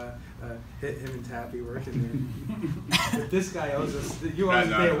have him and Tappy working there. But this guy owes us. You owe us a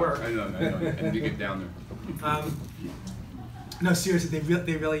day of work. I know. I need to get down there. No, seriously,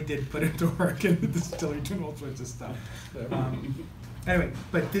 they really did put into work in the distillery, doing all sorts of stuff. Anyway,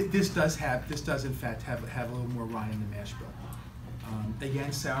 but this does in fact have a little more rye in the mash bill.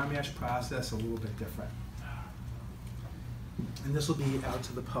 Again, sour mash process a little bit different. And this will be out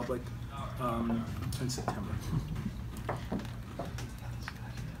to the public in September.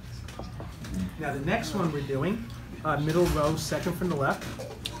 Now the next one we're doing, middle row, second from the left.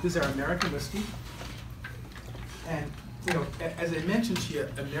 This is our American whiskey. And you know, as I mentioned to you,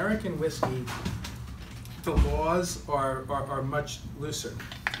 American whiskey, the laws are much looser.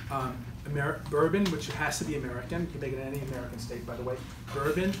 Bourbon, which has to be American, you can make it in any American state, by the way.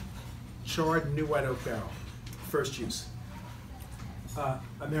 Bourbon, charred new white oak barrel, first use.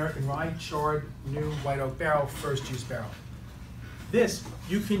 American rye, charred new white oak barrel, first use barrel. This,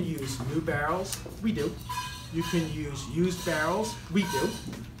 you can use new barrels, we do. You can use used barrels, we do.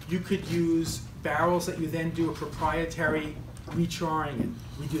 You could use barrels that you then do a proprietary recharring in,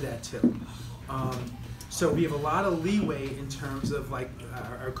 we do that too. So we have a lot of leeway in terms of like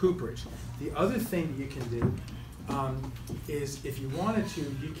our cooperage. The other thing that you can do is if you wanted to,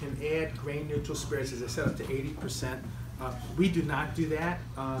 you can add grain neutral spirits, as I said, up to 80%. We do not do that.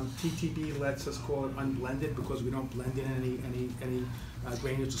 TTB lets us call it unblended because we don't blend in any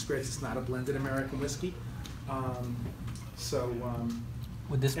grain neutral spirits. It's not a blended American whiskey.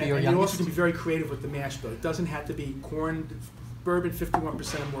 Would this be and your you also youngest? can be very creative with the mash bill. It doesn't have to be corn, bourbon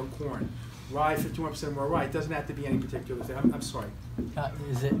 51% or more corn, rye 51% or more rye. It doesn't have to be any particular thing. I'm sorry.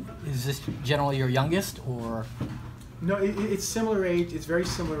 Is this generally your youngest, or? No, it's similar age. It's very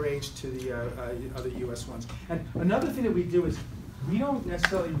similar age to the other U.S. ones. And another thing that we do is we don't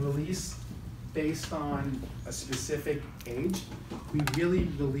necessarily release based on a specific age. We really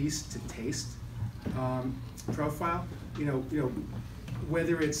release to taste profile. You know,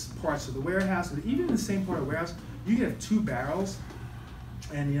 whether it's parts of the warehouse, or even in the same part of the warehouse, you can have two barrels,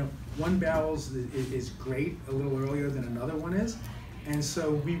 and you know, one barrel is great a little earlier than another one is, and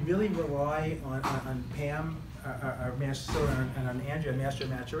so we really rely on Pam, our master distiller, and on Andrea, master of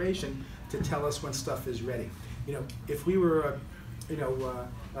maturation, to tell us when stuff is ready. You know, if we were,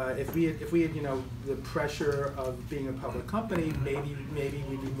 if we had, you know, the pressure of being a public company, maybe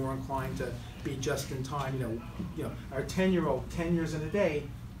we'd be more inclined to be just in time. You know, our 10-year-old, 10 years in a day,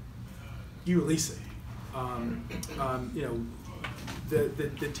 you release it. You know, the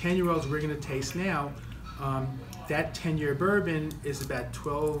 10-year-olds we're going to taste now, that 10-year bourbon is about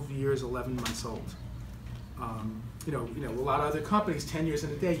 12 years, 11 months old. You know, a lot of other companies, 10 years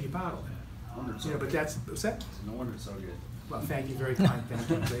in a day, you bottle it. You know, but that's, what's that? No wonder it's so good. Well, thank you, very kind, thank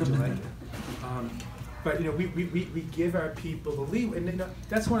you, I'm glad you like it. But you know, we give our people the leeway, and you know,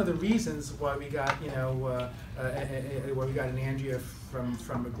 that's one of the reasons why we got, you know, why we got an Andrea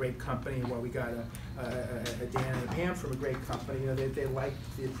from a great company, and why we got a Dan and a Pam from a great company. You know, they like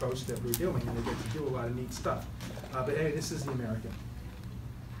the approach that we're doing, and they get to do a lot of neat stuff. But anyway, this is the American.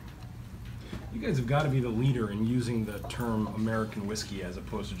 You guys have got to be the leader in using the term American whiskey as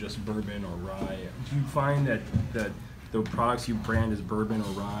opposed to just bourbon or rye. Do you find that the products you brand as bourbon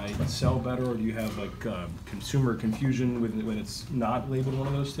or rye sell better, or do you have like consumer confusion when it's not labeled one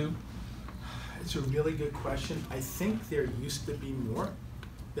of those two? It's a really good question. I think there used to be more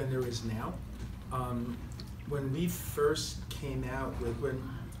than there is now. When we first came out with, when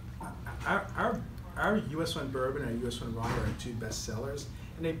our US 1 bourbon and our US 1 rye are our two best sellers,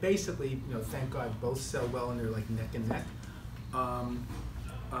 and they basically, you know, thank God, both sell well, and they're like neck and neck.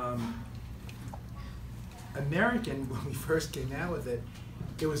 American, when we first came out with it,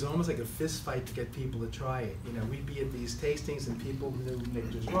 it was almost like a fist fight to get people to try it. You know, we'd be at these tastings, and people knew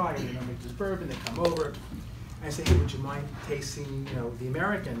Michters rye, and they know Michters bourbon. They come over, and I say, hey, would you mind tasting, you know, the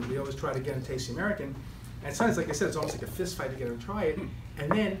American? We always try to get them to taste the American. And sometimes, like I said, it's almost like a fist fight to get them to try it.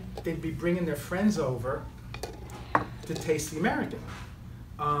 And then they'd be bringing their friends over to taste the American.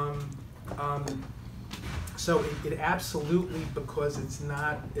 So it absolutely, because it's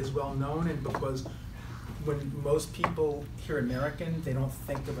not as well known, and because when most people hear American, they don't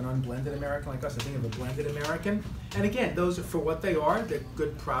think of an unblended American like us, they think of a blended American. And again, those are for what they are, they're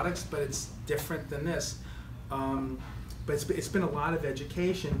good products, but it's different than this. But it's been a lot of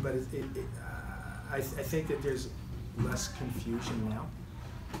education, but I think that there's less confusion now,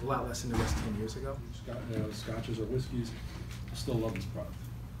 a lot less than there was 10 years ago. Scotches or whiskeys, I still love this product.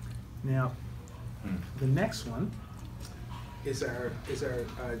 Now, the next one is our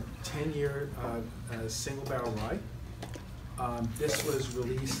 10-year single barrel rye. This was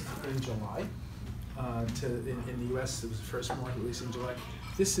released in July. In the U.S., it was the first market release in July.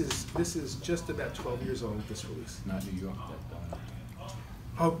 This is just about 12 years old. This release. Not New York.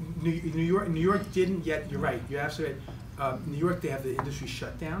 Oh, New York didn't yet. You're right. You're absolutely right. New York, they have the industry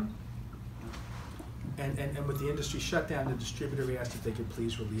shutdown. And with the industry shutdown, the distributor asked if they could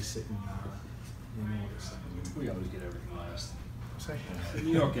please release it in August. We always get everything last. Sorry?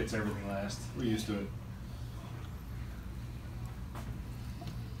 New York gets everything last. We're used to it.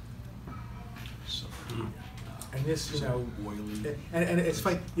 And this, oily. And it's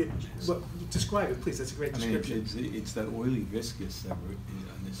like, describe it, please. That's a great I mean, description. it's that oily viscous that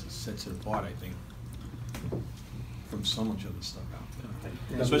and this sets it apart, I think, from so much other stuff out there.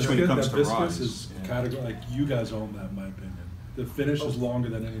 Yeah. Especially when it comes that to viscous ryes. is Yeah. category, like you guys own that, in my opinion. The finish is longer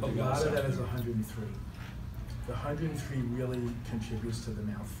than A anything lot else. of that out is there. 103. The 103 really contributes to the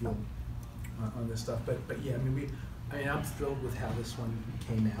mouthfeel on this stuff. But yeah, I mean, I'm thrilled with how this one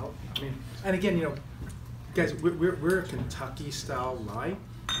came out. I mean, and again, guys, we're a Kentucky style rye.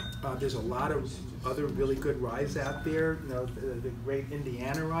 There's a lot of other really good ryes out there. The great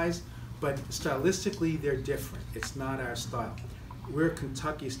Indiana ryes, but stylistically they're different. It's not our style. We're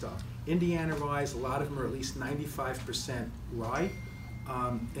Kentucky style. Indiana ryes, a lot of them are at least 95% rye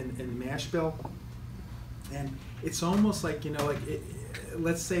in mash bill. And it's almost like,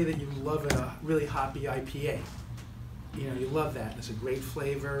 let's say that you love a really hoppy IPA. You love that. It's a great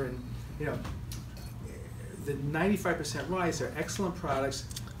flavor, and the 95% ryes are excellent products,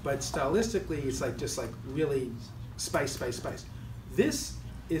 but stylistically it's just like really spice. This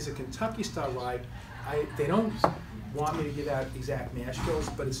is a Kentucky style rye. They don't want me to give out exact mash bills,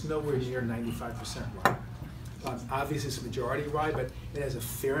 but it's nowhere near 95% rye. Obviously it's majority rye, but it has a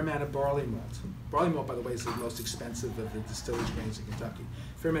fair amount of barley malt. Barley malt, by the way, is the most expensive of the distillers grains in Kentucky.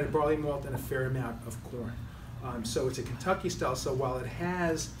 Fair amount of barley malt and a fair amount of corn. So it's a Kentucky style, so while it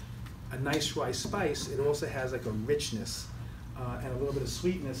has a nice rye spice, it also has like a richness and a little bit of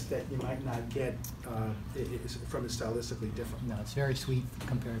sweetness that you might not get from it stylistically different. No, it's very sweet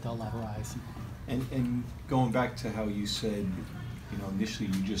compared to a lot of ryes. And going back to how you said, initially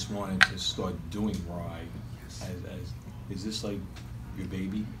you just wanted to start doing rye. Is this like your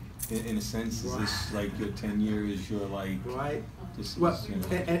baby? In a sense, is this like your 10 years? You're like, right. This is, Well,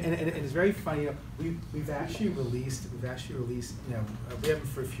 and it's very funny. We've actually released. We haven't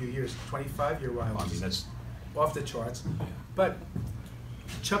for a few years. 25-year rye. I mean, that's off the charts. But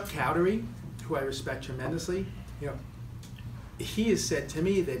Chuck Cowdery, who I respect tremendously, he has said to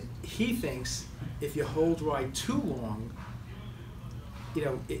me that he thinks if you hold rye too long,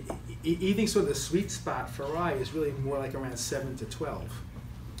 he thinks sort of the sweet spot for rye is really more like around 7 to 12.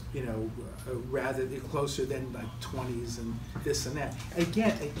 Rather closer than like 20s and this and that.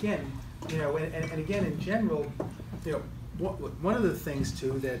 Again, and again in general, one of the things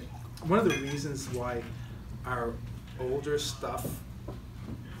too that one of the reasons why our older stuff,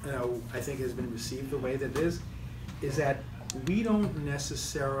 I think has been received the way that it is that we don't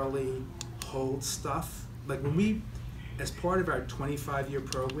necessarily hold stuff like when we, as part of our 25-year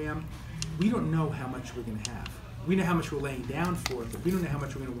program, we don't know how much we're going to have. We know how much we're laying down for it, but we don't know how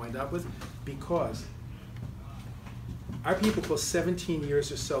much we're going to wind up with because our people call 17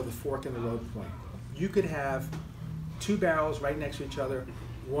 years or so the fork in the road point. You could have 2 barrels right next to each other.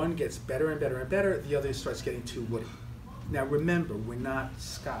 One gets better and better and better. The other starts getting too woody. Now remember, we're not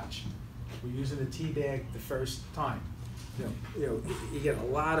Scotch. We're using a tea bag the first time. You get a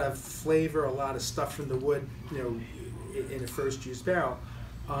lot of flavor, a lot of stuff from the wood, in a first used barrel,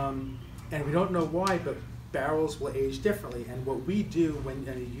 and we don't know why, but barrels will age differently. And what we do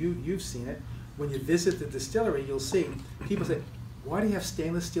you've seen it, when you visit the distillery, you'll see people say, "Why do you have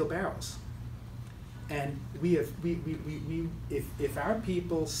stainless steel barrels?" And if our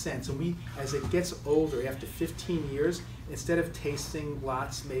people sense, and as it gets older, after 15 years, instead of tasting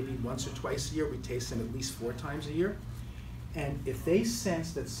lots maybe once or twice a year, we taste them at least 4 times a year. And if they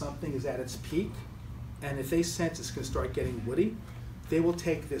sense that something is at its peak, and if they sense it's going to start getting woody, they will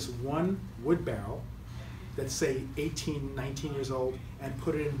take this one wood barrel that's say 18, 19 years old and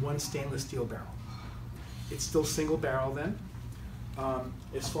put it in one stainless steel barrel. it's still single barrel then.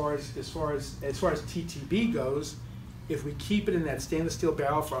 As far as TTB goes, if we keep it in that stainless steel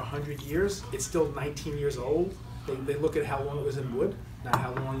barrel for 100 years, it's still 19 years old. They look at how long it was in wood, not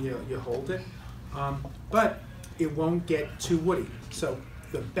how long you hold it. But it won't get too woody. So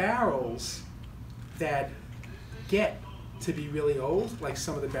the barrels that get to be really old, like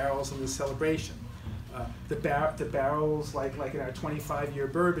some of the barrels in the Celebration, the barrels like in our 25-year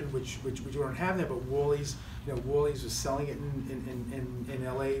bourbon, which we don't have there, but Worley's, Worley's was selling it in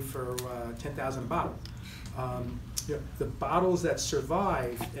LA for $10,000 a bottle. The bottles that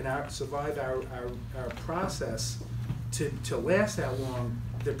survive our process to last that long,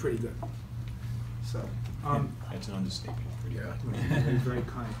 they're pretty good. So That's an understatement. Pretty good. very, very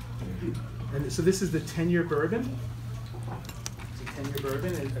kind. And so this is the 10-year bourbon. It's a 10-year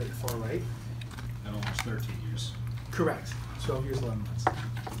bourbon at the far right. At almost 13 years. Correct. 12 years, 11 months.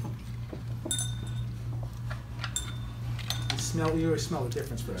 You always smell the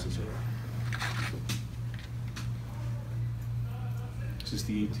difference versus your. Is this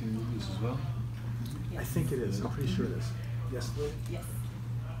the 18 years as well? I think it is. I'm pretty sure it is. Yes, Lou? Yes.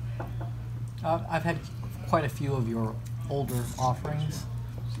 I've had quite a few of your older offerings,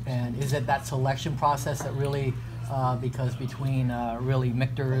 and is it that selection process that really, because between really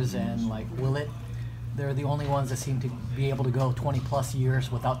Michters and like Willet, they're the only ones that seem to be able to go 20 plus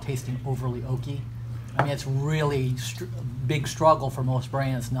years without tasting overly oaky. I mean, it's really big struggle for most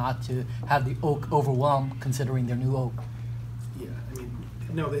brands not to have the oak overwhelm, considering their new oak. Yeah, I mean,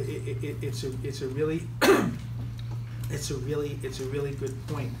 no, it's a really it's a really good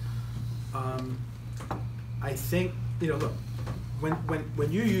point. I think, look,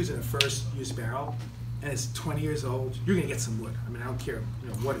 when you're using a first use barrel and it's 20 years old, you're gonna get some wood. I mean, I don't care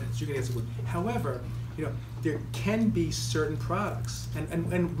what it is, you're gonna get some wood. However, there can be certain products,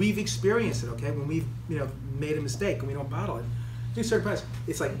 and we've experienced it, okay, when we've made a mistake and we don't bottle it. There's certain products,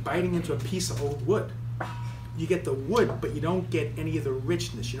 it's like biting into a piece of old wood. You get the wood, but you don't get any of the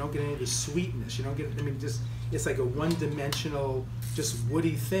richness, you don't get any of the sweetness, you don't get, I mean, just, it's like a one-dimensional, just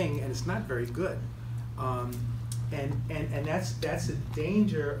woody thing, and it's not very good. And that's a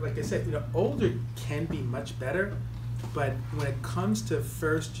danger. Like I said, older can be much better, but when it comes to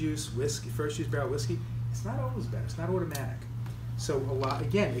first use barrel whiskey, it's not always better. It's not automatic. So a lot,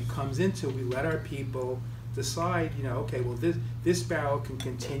 again, it comes into, we let our people decide, okay, well this barrel can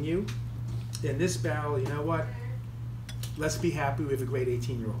continue, and this barrel, you know what? Let's be happy we have a great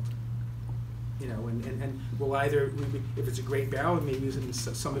 18-year-old. And we'll either, if it's a great barrel, we may use it in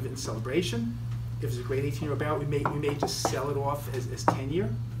some of it in Celebration. If it's a great 18-year-old barrel, we may just sell it off as 10-year.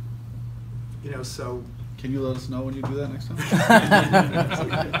 So. Can you let us know when you do that next time?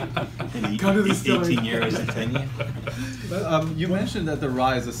 Come to the distillery. 18 years and 10 years. But, you mentioned that the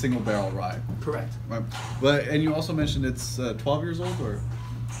rye is a single barrel rye. Correct. Right. And you also mentioned it's 12 years old, or?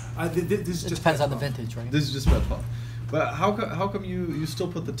 This is It just depends on the vintage, right? This is just about 12. But how come you still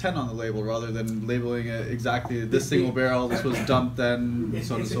put the 10 on the label rather than labeling it exactly this single barrel, this was dumped then,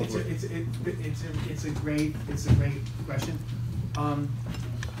 so on and so forth? It's a great question.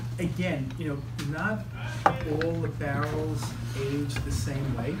 Again, not all the barrels age the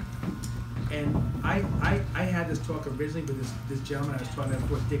same way. And I had this talk originally with this gentleman I was talking about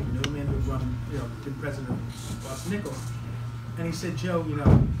before, Dick Newman, who been president of Boston Nichols. And he said, Joe,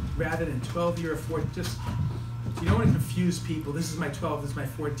 rather than 12-year or 14, just, you don't want to confuse people. This is my 12, this is my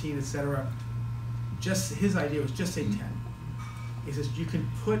 14, etc. Just his idea was just say 10. He says you can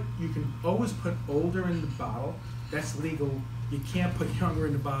always put older in the bottle. That's legal. You can't put younger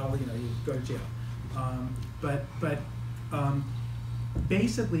in the bottle. You go to jail. But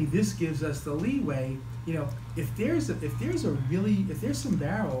basically, this gives us the leeway. If there's some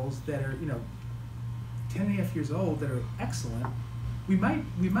barrels that are 10 and a half years old that are excellent, we might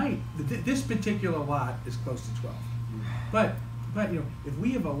this particular lot is close to 12. But if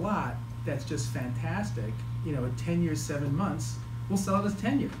we have a lot that's just fantastic, at 10 years, 7 months, we'll sell it as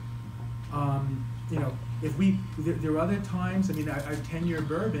 10 year. There are other times, our 10-year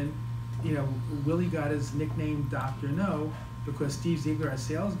bourbon, Willie got his nickname Dr. No because Steve Ziegler, our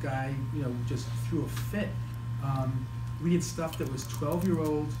sales guy, just threw a fit. We had stuff that was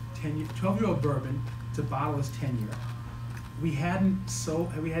 12-year-old bourbon to bottle as 10-year. We hadn't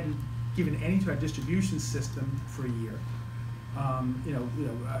given any to our distribution system for a year.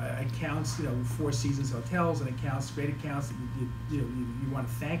 Accounts, Four Seasons hotels and accounts, great accounts that you want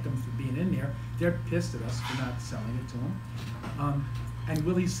to thank them for being in there. They're pissed at us for not selling it to them. And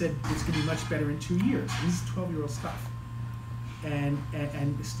Willie said it's going to be much better in 2 years. And this is 12-year-old stuff. And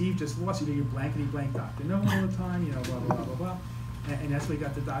Steve just lost. You're blankety blank Dr. No all the time. Blah blah blah blah blah. And that's where he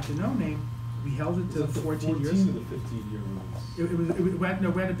got the Dr. No name. we held it Was to that the 14 years. or the 15-year release? It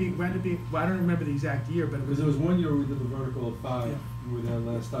went to be, well, I don't remember the exact year, but it was. Because there was 1 year we did the vertical of 5. Yeah. We were there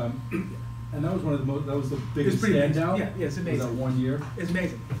last time, and that was one of the most. That was the It's biggest pretty amazing. standout. Yeah, it's amazing. Was that 1 year? It's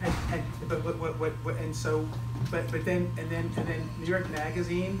amazing. But then New York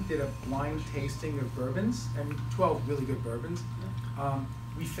Magazine did a blind tasting of bourbons, and 12 really good bourbons.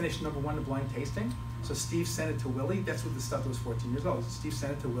 We finished #1 in blind tasting. So Steve sent it to Willie. That's what the stuff that was 14 years old. Steve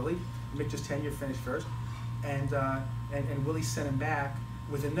sent it to Willie. Michters tenure finished first, and Willie sent him back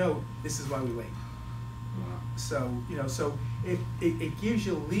with a note. This is why we wait. So so it gives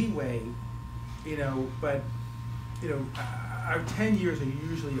you leeway, but our 10 years are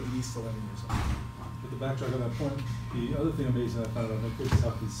usually at least 11 years old. But to backtrack on that point, the other thing amazing I found out is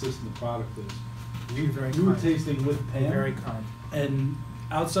how consistent the product is. We were tasting with Pam. Very kind. And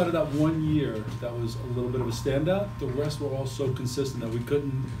outside of that 1 year, that was a little bit of a standout. The rest were all so consistent that we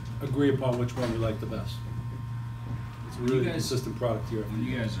couldn't agree upon which one we liked the best. It's a really consistent product here. When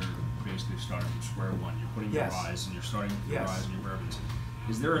you guys are basically starting from square one, you're putting your ryes and you're starting with your ryes and your bourbons.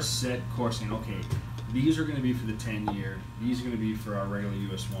 Is there a set course saying, okay, these are going to be for the 10-year, these are going to be for our regular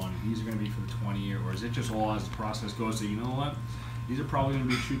US 1, these are going to be for the 20-year, or is it just all as the process goes, so you know what? These are probably going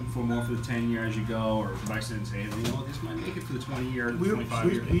to be shooting for more for the 10-year as you go, or if I sit and say, this might make it for the 20-year, the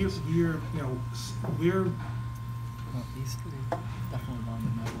 25-year. Well, these three definitely want to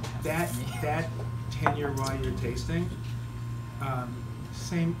know what happened to me. That 10-year rye you're tasting,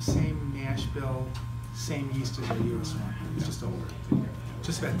 same mash bill, same yeast as your US 1. It's just older,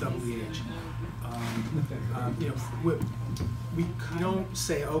 just about double the age. We don't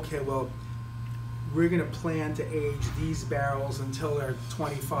say, okay, well, we're going to plan to age these barrels until they're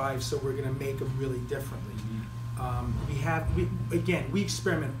 25, so we're going to make them really differently. We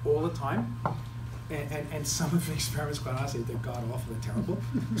experiment all the time, and some of the experiments, quite honestly, they're god awful, they're terrible,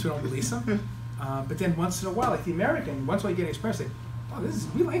 so we don't release them. But then once in a while, like the American, once we get an experience, like, oh,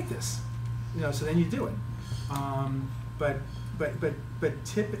 we like this, so then you do it. But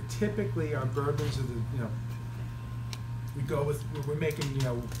typically our bourbons are we go with, we're making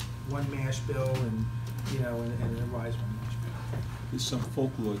one mash bill and and a rise one mash bill. There's some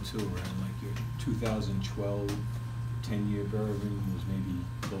folklore too around like your 2012 10-year bourbon was maybe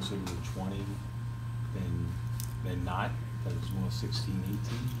closer to the 20 than not. That was more 16, 18,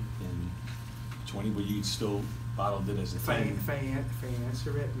 and 20, but you still bottled it as a 10. If I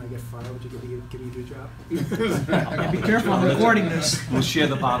answer it and I get fired, would you give me a good job? Be careful, I'm recording this. We'll share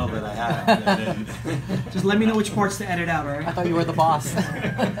the bottle that I have. And then Just let me know which parts to edit out, all right? I thought you were the boss.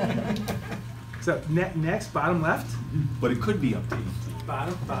 So next, bottom left. But it could be up to 18.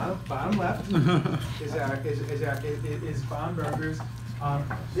 Bottom left is Bomb Burgers.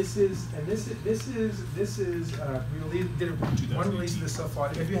 This is we did one release of this so far.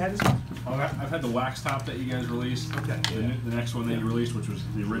 Have you had this one? Oh, I've had the wax top that you guys released. Okay. The next one that you released, which was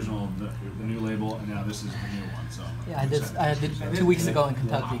the original, the new label, and now this is the new one. So Yeah, I did 2 weeks ago in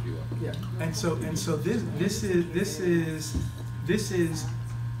Kentucky. Yeah, and so this is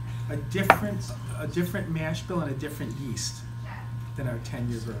a different mash bill and a different yeast than our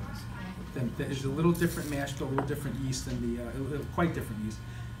 10-year bourbons. There's a little different mash bill, a little different yeast than the quite different yeast.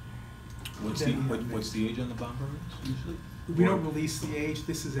 What's the age on the bomb bourbons usually? We don't release the age.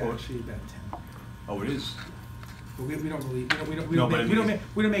 This is actually about 10. Oh, it is. But we don't really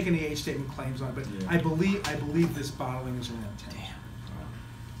we don't make any age statement claims on it. But Yeah. I believe this bottling is around 10.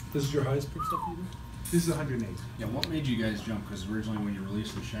 This is your highest proof stuff you do? This is 108. yeah, what made you guys jump? Because originally when you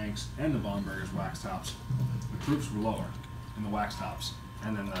released the Shanks and the Bomb Burgers wax tops, the proofs were lower in the wax tops.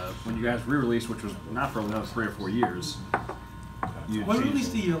 And then when you guys re-released, which was not for another 3 or 4 years, you What changed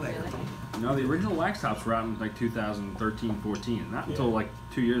released a year later? No, the original wax tops were out in like 2013, 14. Not until like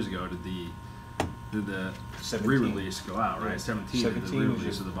 2 years ago did the 17. re-release go out, right? 17 did the 17 re-release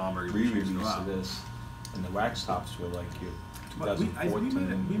was of the Bomb Burgers re-release go out. of this, and the wax tops were like your Well,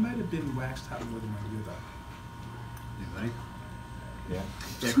 2014. we might have been waxed top more than 1 year though. You think? Yeah.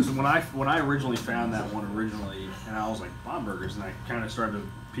 Yeah, because when I originally found that one and I was like, Bomb Burgers, and I kind of started to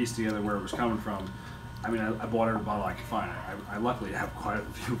piece together where it was coming from. I mean, I bought every bottle I could find. I luckily have quite a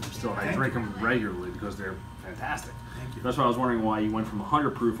few of them still. I drink them regularly because they're fantastic. Thank you. That's why I was wondering why you went from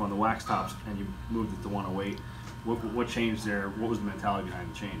 100 proof on the wax tops and you moved it to 108. What changed there? What was the mentality behind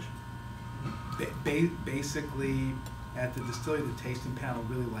the change? Basically, at the distillery, the tasting panel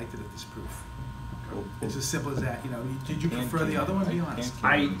really liked it at this proof. It's as simple as that. Did you prefer the other one? Be honest.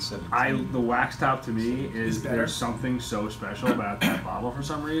 The wax top to me is better. there's something so special about that bottle for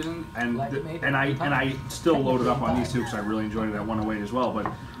some reason, and Glad you made it. and I still loaded up on these two because I really enjoyed it at 108 as well.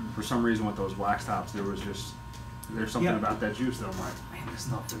 But for some reason with those wax tops, there's something Yeah. about that juice that I'm like, man, this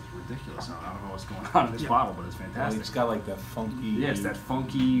stuff is ridiculous. I don't know what's going on in this bottle, but it's Well, fantastic. it's got like that funky. Yeah, it's that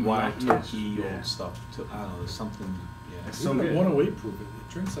funky wild turkey yeah. old stuff. I don't know, there's something. Yeah. It's So so good. 108 proof. It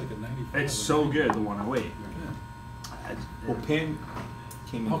drinks like a 95. It's so good, the 108. Well, Pam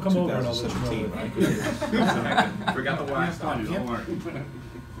came in I'll come over and I'll let you 2017, know. right? Forgot the wax on you, Don't worry.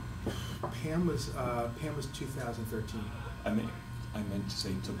 Pam was 2013. I meant to say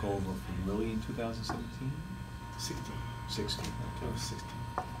took over from Willie in 2017? 16. 16. Oh, Okay. 16.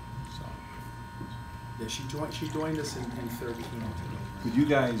 So, Yeah, she joined us in 13. but you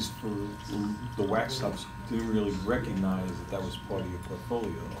guys, for the wax stuffs, didn't really recognize that was part of your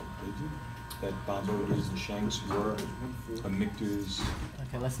portfolio, did you? That Bond Odors and Shanks were a Michters.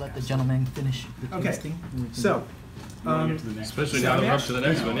 Okay, let's let the gentleman finish the Okay, tasting. and we can- so, Especially now that we're up to the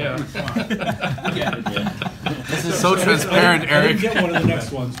next one, yeah. This is So transparent, I didn't Eric. get one of the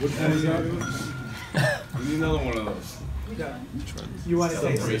next ones. Which one is that? We need another one of those. you want to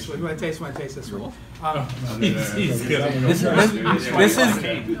taste this one? You want to taste one? Taste this one.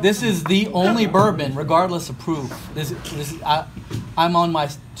 This is the only bourbon, regardless of proof. I'm on my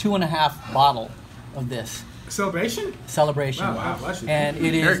 2.5 bottle of this Celebration? celebration, Wow, bless you. and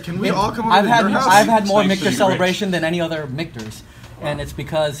it is. Eric, can we all come over I've to had your house? I've had more Thanks for Michter you, celebration than any other Michters, and it's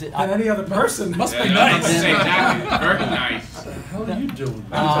because Than any other person. Must Yeah, be I was about to nice. say that. Very nice. What the hell are you doing?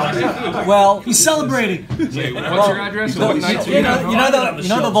 well. He's celebrating. Wait, what's Well, your address? the- What nights are you you know, doing? you know On the the you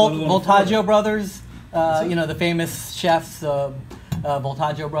know the shelf, Vol- so the little Voltaggio brothers, you know the famous chefs,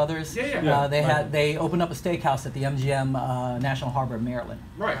 Voltaggio brothers. Yeah. They opened up a steakhouse at the MGM National Harbor, Maryland,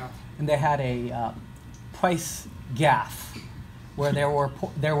 Right. and they had a price gaff where they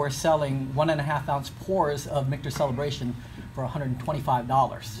were selling 1.5 ounce pours of Michter Celebration for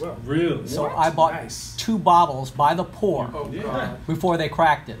 $125. Really? So I bought Nice. 2 bottles by the pour Oh, God. before they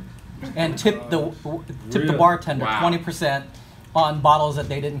cracked it, and tipped the Really? bartender Wow. 20% on bottles that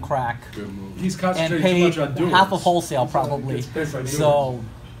they didn't crack, Good move. He's and concentrating paid too much on doing half of wholesale probably. It's paid by So,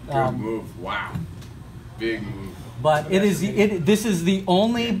 Good move. Wow. Big move. but this is the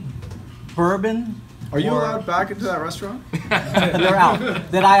only bourbon. Are you or- allowed back into that restaurant? They're out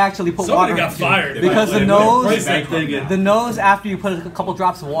that I actually put Somebody water got into. fired. Because the They nose, priced that thing in. the nose after you put a couple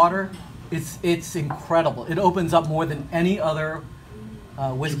drops of water, it's incredible. It opens up more than any other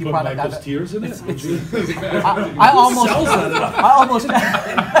whiskey You put product. Michael's I've- tears in it? I almost.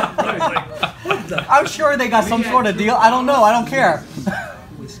 I'm sure they got some sort of deal. I don't know. I don't care.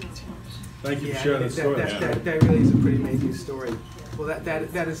 Thank you Yeah, for sharing that story. that really is a pretty amazing story. Well,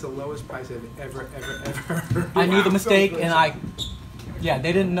 that is the lowest price I've ever. I knew the Wow. mistake, So good. and yeah,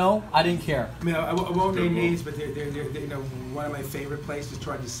 they didn't know. I didn't care. I mean, I won't name names, but they're, you know, one of my favorite places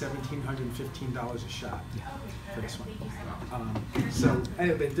charges $1,715 a shot for this one. So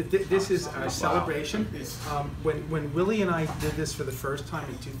anyway, this is our celebration. When Willie and I did this for the first time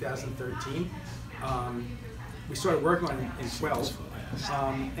in 2013, we started working on it in 12.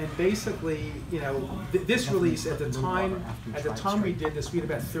 And basically, you know, this release at the time we did this, we had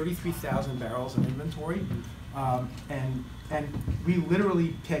about 33,000 barrels of inventory, and we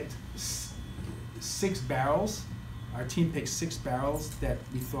literally picked 6 barrels. Our team picked 6 barrels that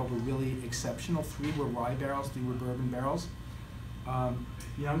we thought were really exceptional. 3 were rye barrels, 3 were bourbon barrels.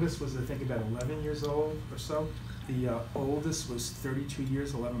 Youngest was, I think, about 11 years old or so. The oldest was 32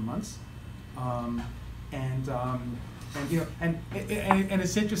 years, 11 months. And you know, and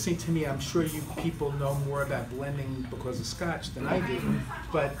it's interesting to me. I'm sure you people know more about blending because of Scotch than I do.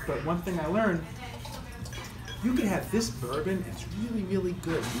 But one thing I learned, you can have this bourbon, it's really, really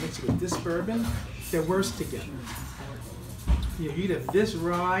good. You mix it with this bourbon, they're worse together. You know, you could have this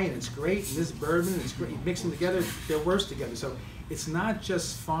rye and it's great, and this bourbon and it's great. You mix them together, they're worse together. So it's not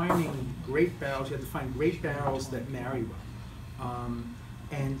just finding great barrels. You have to find great barrels that marry well.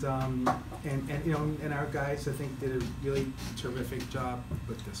 And you know, and our guys, I think, did a really terrific job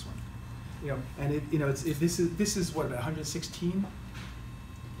with this one. You know, and this is what, about 116.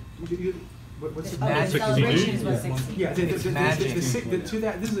 What's the Magic. Celebrations was 16. Yeah, It's magic. this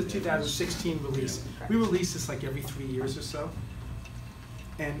is a 2016 release. We release this like every 3 years or so,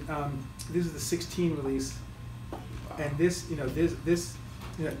 and this is the 16 release. And this, you know,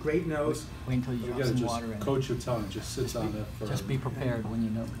 great nose. Wait until you You drop gotta some just water in. coat your tongue. It just sits on there for. Just be prepared when you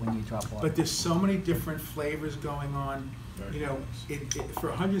drop water. But there's so many different flavors going on. You know, for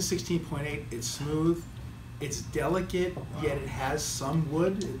 116.8, it's smooth, it's delicate, yet it has some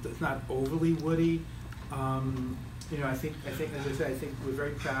wood. It's not overly woody. You know, I think, as I said, I think we're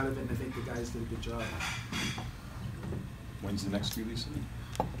very proud of it, and I think the guys did a good job. When's the next release?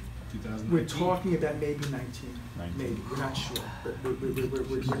 We're talking about maybe 19. 19. Maybe, we're not sure, but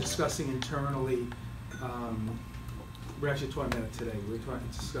we're discussing internally We're actually talking about it today. We're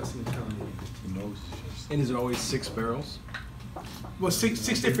discussing it currently. Who knows? And is it always 6 barrels? Well, six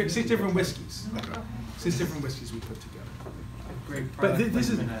different whiskeys. Okay. 6 different whiskeys we put together. Great But product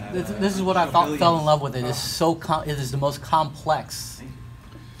this is placement. This is what I fell in love with. It is so it is the most complex.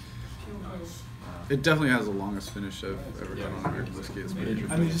 It definitely has the longest finish I've ever done on American whiskey. It's pretty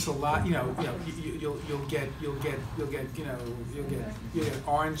I mean, just a lot. You'll get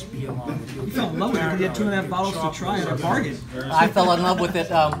orange peel on it. You fell in love with it. You get 2.5 bottles to try at a bargain. I fell in love with it.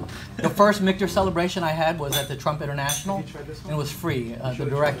 The first Michter celebration I had was at the Trump International, Have you tried this one? and it was free. The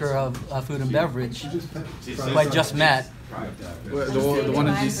director of food and beverage, who I just met, The one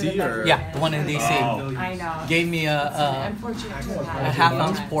in DC, or? yeah, the one in DC, I know. gave me a Unfortunate to have. a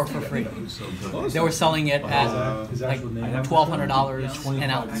half-ounce pour for free. They were selling it at like $1,200 an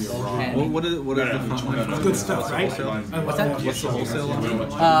ounce. And, What is the front? Good stuff, right? what's that? What's the wholesale one?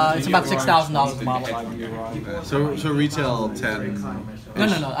 It's about $6,000 a bottle. So retail 10. No,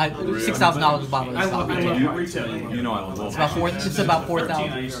 $6,000 a bottle. I love it. You know I love It's about It's about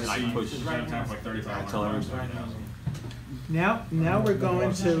 4,000. I push. I tell everybody. Now we're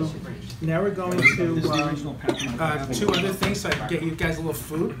going to two other things. So I can get you guys a little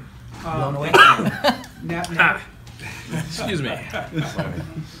food. Blown away. Now, Excuse me.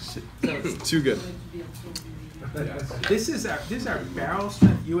 Too good. this is our barrel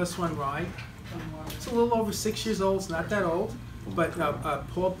strength US1 rye. It's a little over 6 years old. It's not that old. But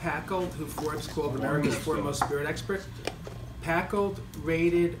Paul Packold, who Forbes called America's foremost spirit expert, Packold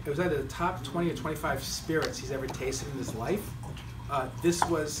rated, it was either the top 20 or 25 spirits he's ever tasted in his life. This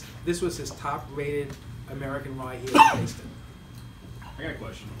was his top rated American rye he ever tasted. I got a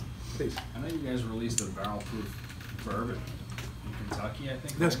question. Please. I know you guys released a barrel-proof bourbon in Kentucky, I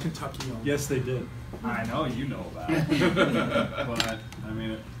think. That's Kentucky only. Yes, they did. I know you know that. But, I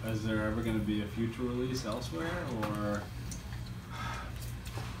mean, is there ever going to be a future release elsewhere, or?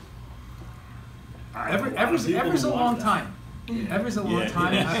 Ever's a long time. Ever's a long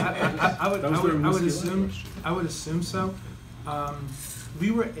time. I would assume so.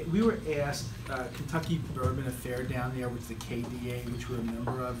 We were asked Kentucky Bourbon Affair down there, which the KDA, which we're a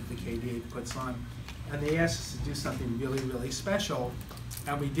member of, the KDA puts on, and they asked us to do something really special,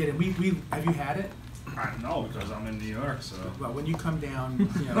 and we did it. We have you had it? I don't know, because I'm in New York, so. Well, when you come down,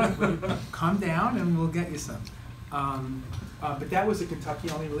 come down and we'll get you some. But that was a Kentucky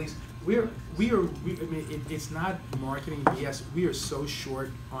only release. I mean, it's not marketing BS. We are so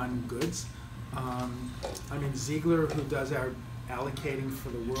short on goods. I mean, Ziegler, who does our allocating for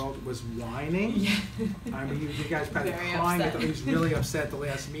the world, was whining. Yeah. I mean, you guys probably Very crying. upset. He was really upset at the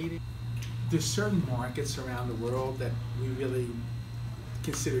last meeting. There's certain markets around the world that we really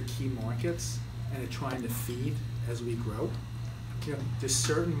consider key markets and are trying to feed as we grow. There's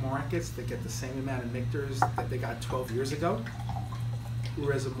certain markets that get the same amount of Michters that they got 12 years ago,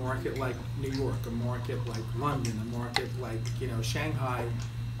 whereas a market like New York, a market like London, a market like Shanghai,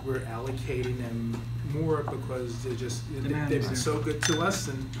 we're allocating them more because they're just they've been so good to us,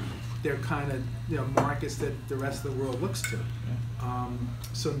 and they're kind of markets that the rest of the world looks to.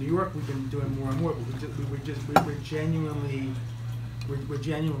 So New York, we've been doing more and more, but we're genuinely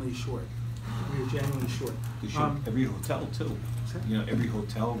short. We were genuinely short. Every hotel too. Every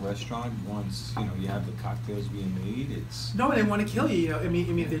hotel, restaurant wants, you have the cocktails being made. It's no, they want to kill you. I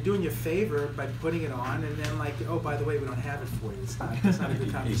mean, they're doing you a favor by putting it on, and then oh, by the way, we don't have it for you. It's not a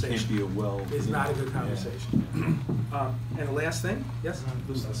good conversation. It can't be a It's not a good conversation. And the last thing, yes.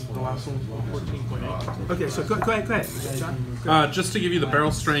 The last one, 14.8. Okay, so go ahead, John. Just to give you the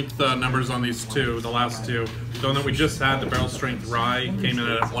barrel strength numbers on these two, the last two, the one that we just had, the barrel strength rye, came in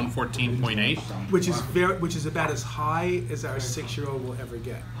at 114.8. Which is about as high as our 6-year-old will ever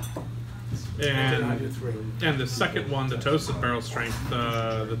get. And the second one, the toasted barrel strength,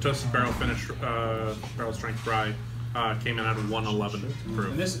 the toasted barrel finish barrel strength rye, came in at 111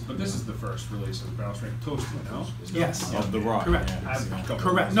 proof. But this is the first release of the barrel strength toasted, no? Yes. of the rock. Correct. Yeah.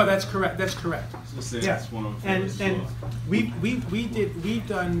 Correct. No, that's correct. That's correct. That's one of the And favorites.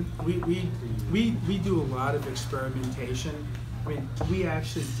 we do a lot of experimentation. I mean, we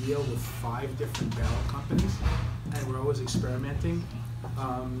actually deal with 5 different barrel companies, and we're always experimenting.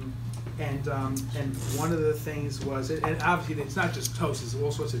 And one of the things was, and obviously it's not just toast, it's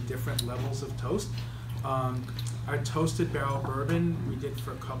all sorts of different levels of toast. Our toasted barrel bourbon we did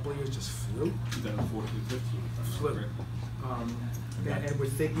for a couple of years just flew. 2014, 15. Flew. And we're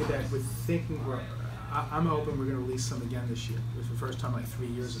thinking I'm hoping we're going to release some again this year. It was the first time like 3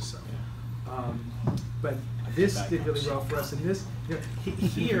 years or so. But this did really well for us. And this,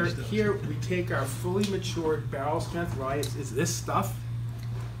 here we take our fully matured barrel strength rye. It's this stuff,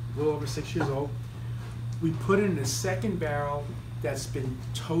 a little over 6 years old. We put it in a second barrel that's been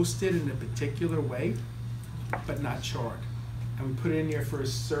toasted in a particular way, but not charred. And we put it in there for a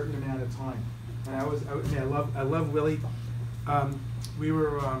certain amount of time. And I love Willie.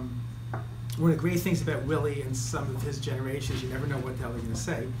 One of the great things about Willie and some of his generations, you never know what the hell they're going to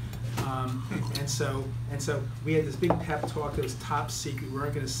say. And so we had this big pep talk that was top secret. We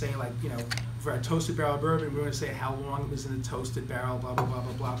weren't going to say, like, you know, for our toasted barrel bourbon, we were going to say how long it was in the toasted barrel, blah blah blah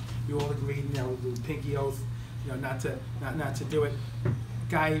blah blah. We all agreed, you know, the pinky oath, you know, not to do it.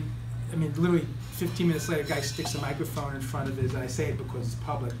 Guy, I mean, literally 15 minutes later, guy sticks a microphone in front of his, and I say it because it's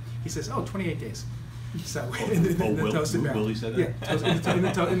public. He says, "Oh, 28 days." So in the toasted barrel. Willie said that? Yeah, in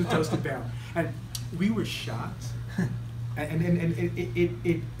the toasted barrel, and we were shocked. And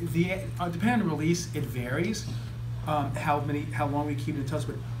depending on the release, it varies how long we keep it in toast.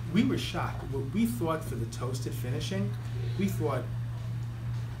 But we were shocked. What we thought for the toasted finishing, we thought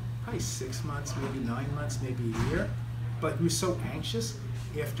probably 6 months, maybe 9 months, maybe a year. But we were so anxious.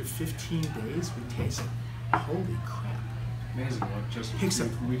 After 15 days, we tasted, holy crap! Amazing what just picks up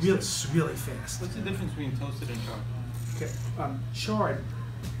really fast. What's the difference between toasted and charred? Okay, charred.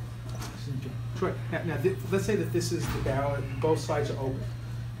 Now let's say that this is the barrel and both sides are open.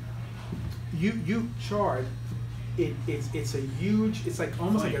 You charred, it's a huge, it's like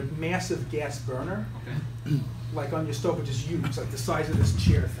almost like a massive gas burner, like on your stove, which is huge, it's like the size of this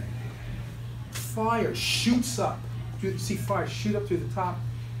chair thing. Fire shoots up. You see fire shoot up through the top,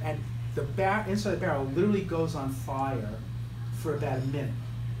 and the inside the barrel literally goes on fire for about a minute.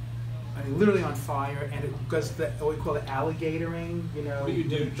 I mean, literally on fire, and it goes what we call it alligatoring, you know. What do you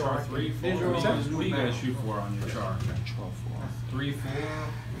do, really char dark. 3, 4? What do you guys shoot for on your char? 3, 4?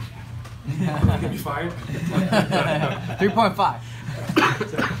 Get me fired? 3.5.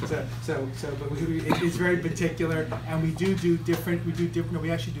 But it's very particular, and we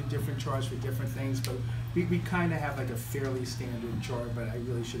actually do different chars for different things, but we kind of have like a fairly standard char, but I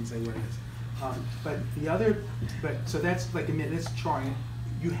really shouldn't say what it is. So that's like that's charring.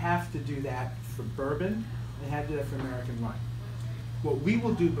 You have to do that for bourbon, and you have to do that for American rye. What we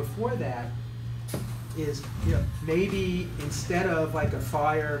will do before that is, you know, maybe instead of like a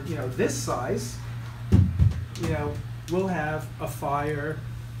fire, you know, this size, you know, we'll have a fire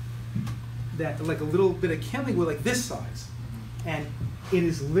that like a little bit of kindling wood like this size, and it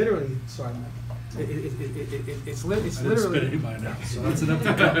is literally, sorry, Mike. It's literally. Mine now, so that's enough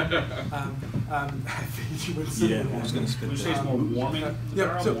to go. I think you would say Yeah, that. I was going to spit Would you say it's that. more warming the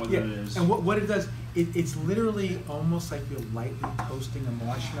barrel more than it is? And what it does, it's literally almost like you're lightly toasting a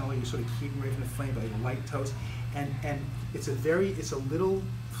marshmallow. You're sort of keeping away from the flame, but like a light toast. And it's a little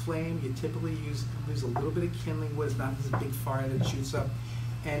flame. You typically use a little bit of kindling wood. It's not this big fire that shoots up.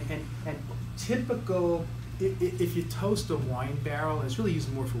 And typical, if you toast a wine barrel, and it's really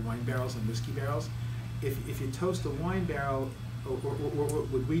used more for wine barrels than whiskey barrels. If you toast a wine barrel, or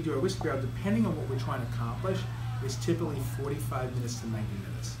what we do a whiskey barrel, depending on what we're trying to accomplish, is typically 45 minutes to 90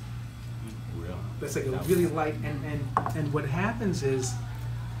 minutes. Really? That's like a really light, and what happens is,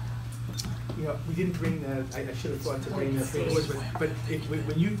 you know, we didn't bring the, I should have thought to bring the papers, but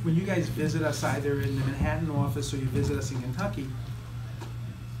when you guys visit us either in the Manhattan office or you visit us in Kentucky,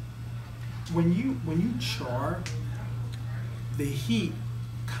 when you char, the heat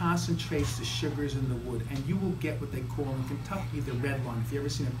concentrates the sugars in the wood, and you will get what they call in Kentucky the red line. If you've ever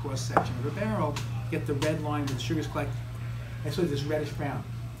seen a cross section of a barrel, you get the red line where the sugars collect, and so this reddish brown.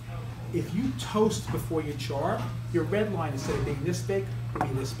 If you toast before you char, your red line, instead of being this big, will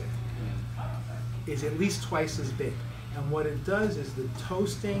be this big. It's at least twice as big. And what it does is the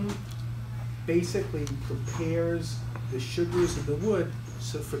toasting basically prepares the sugars in the wood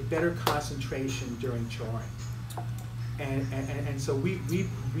so for better concentration during charring. And so we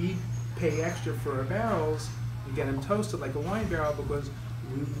pay extra for our barrels and get them toasted like a wine barrel because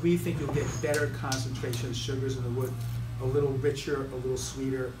we think you'll get better concentration of sugars in the wood, a little richer, a little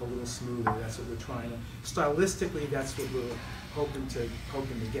sweeter, a little smoother. That's what we're trying to. Stylistically, that's what we're hoping to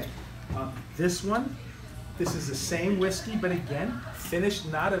get. This is the same whiskey, but again, finished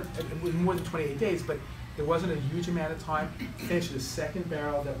not with more than 28 days, but it wasn't a huge amount of time. Finished in a second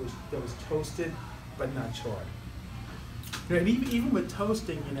barrel that was toasted, but not charred. You know, and even with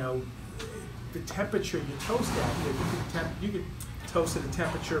toasting, you know, the temperature you toast at, you could toast at a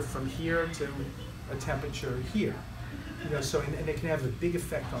temperature from here to a temperature here. You know, so and it can have a big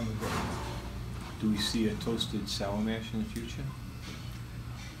effect on the wood. Do we see a toasted sour mash in the future?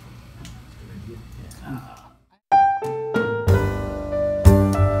 Yeah.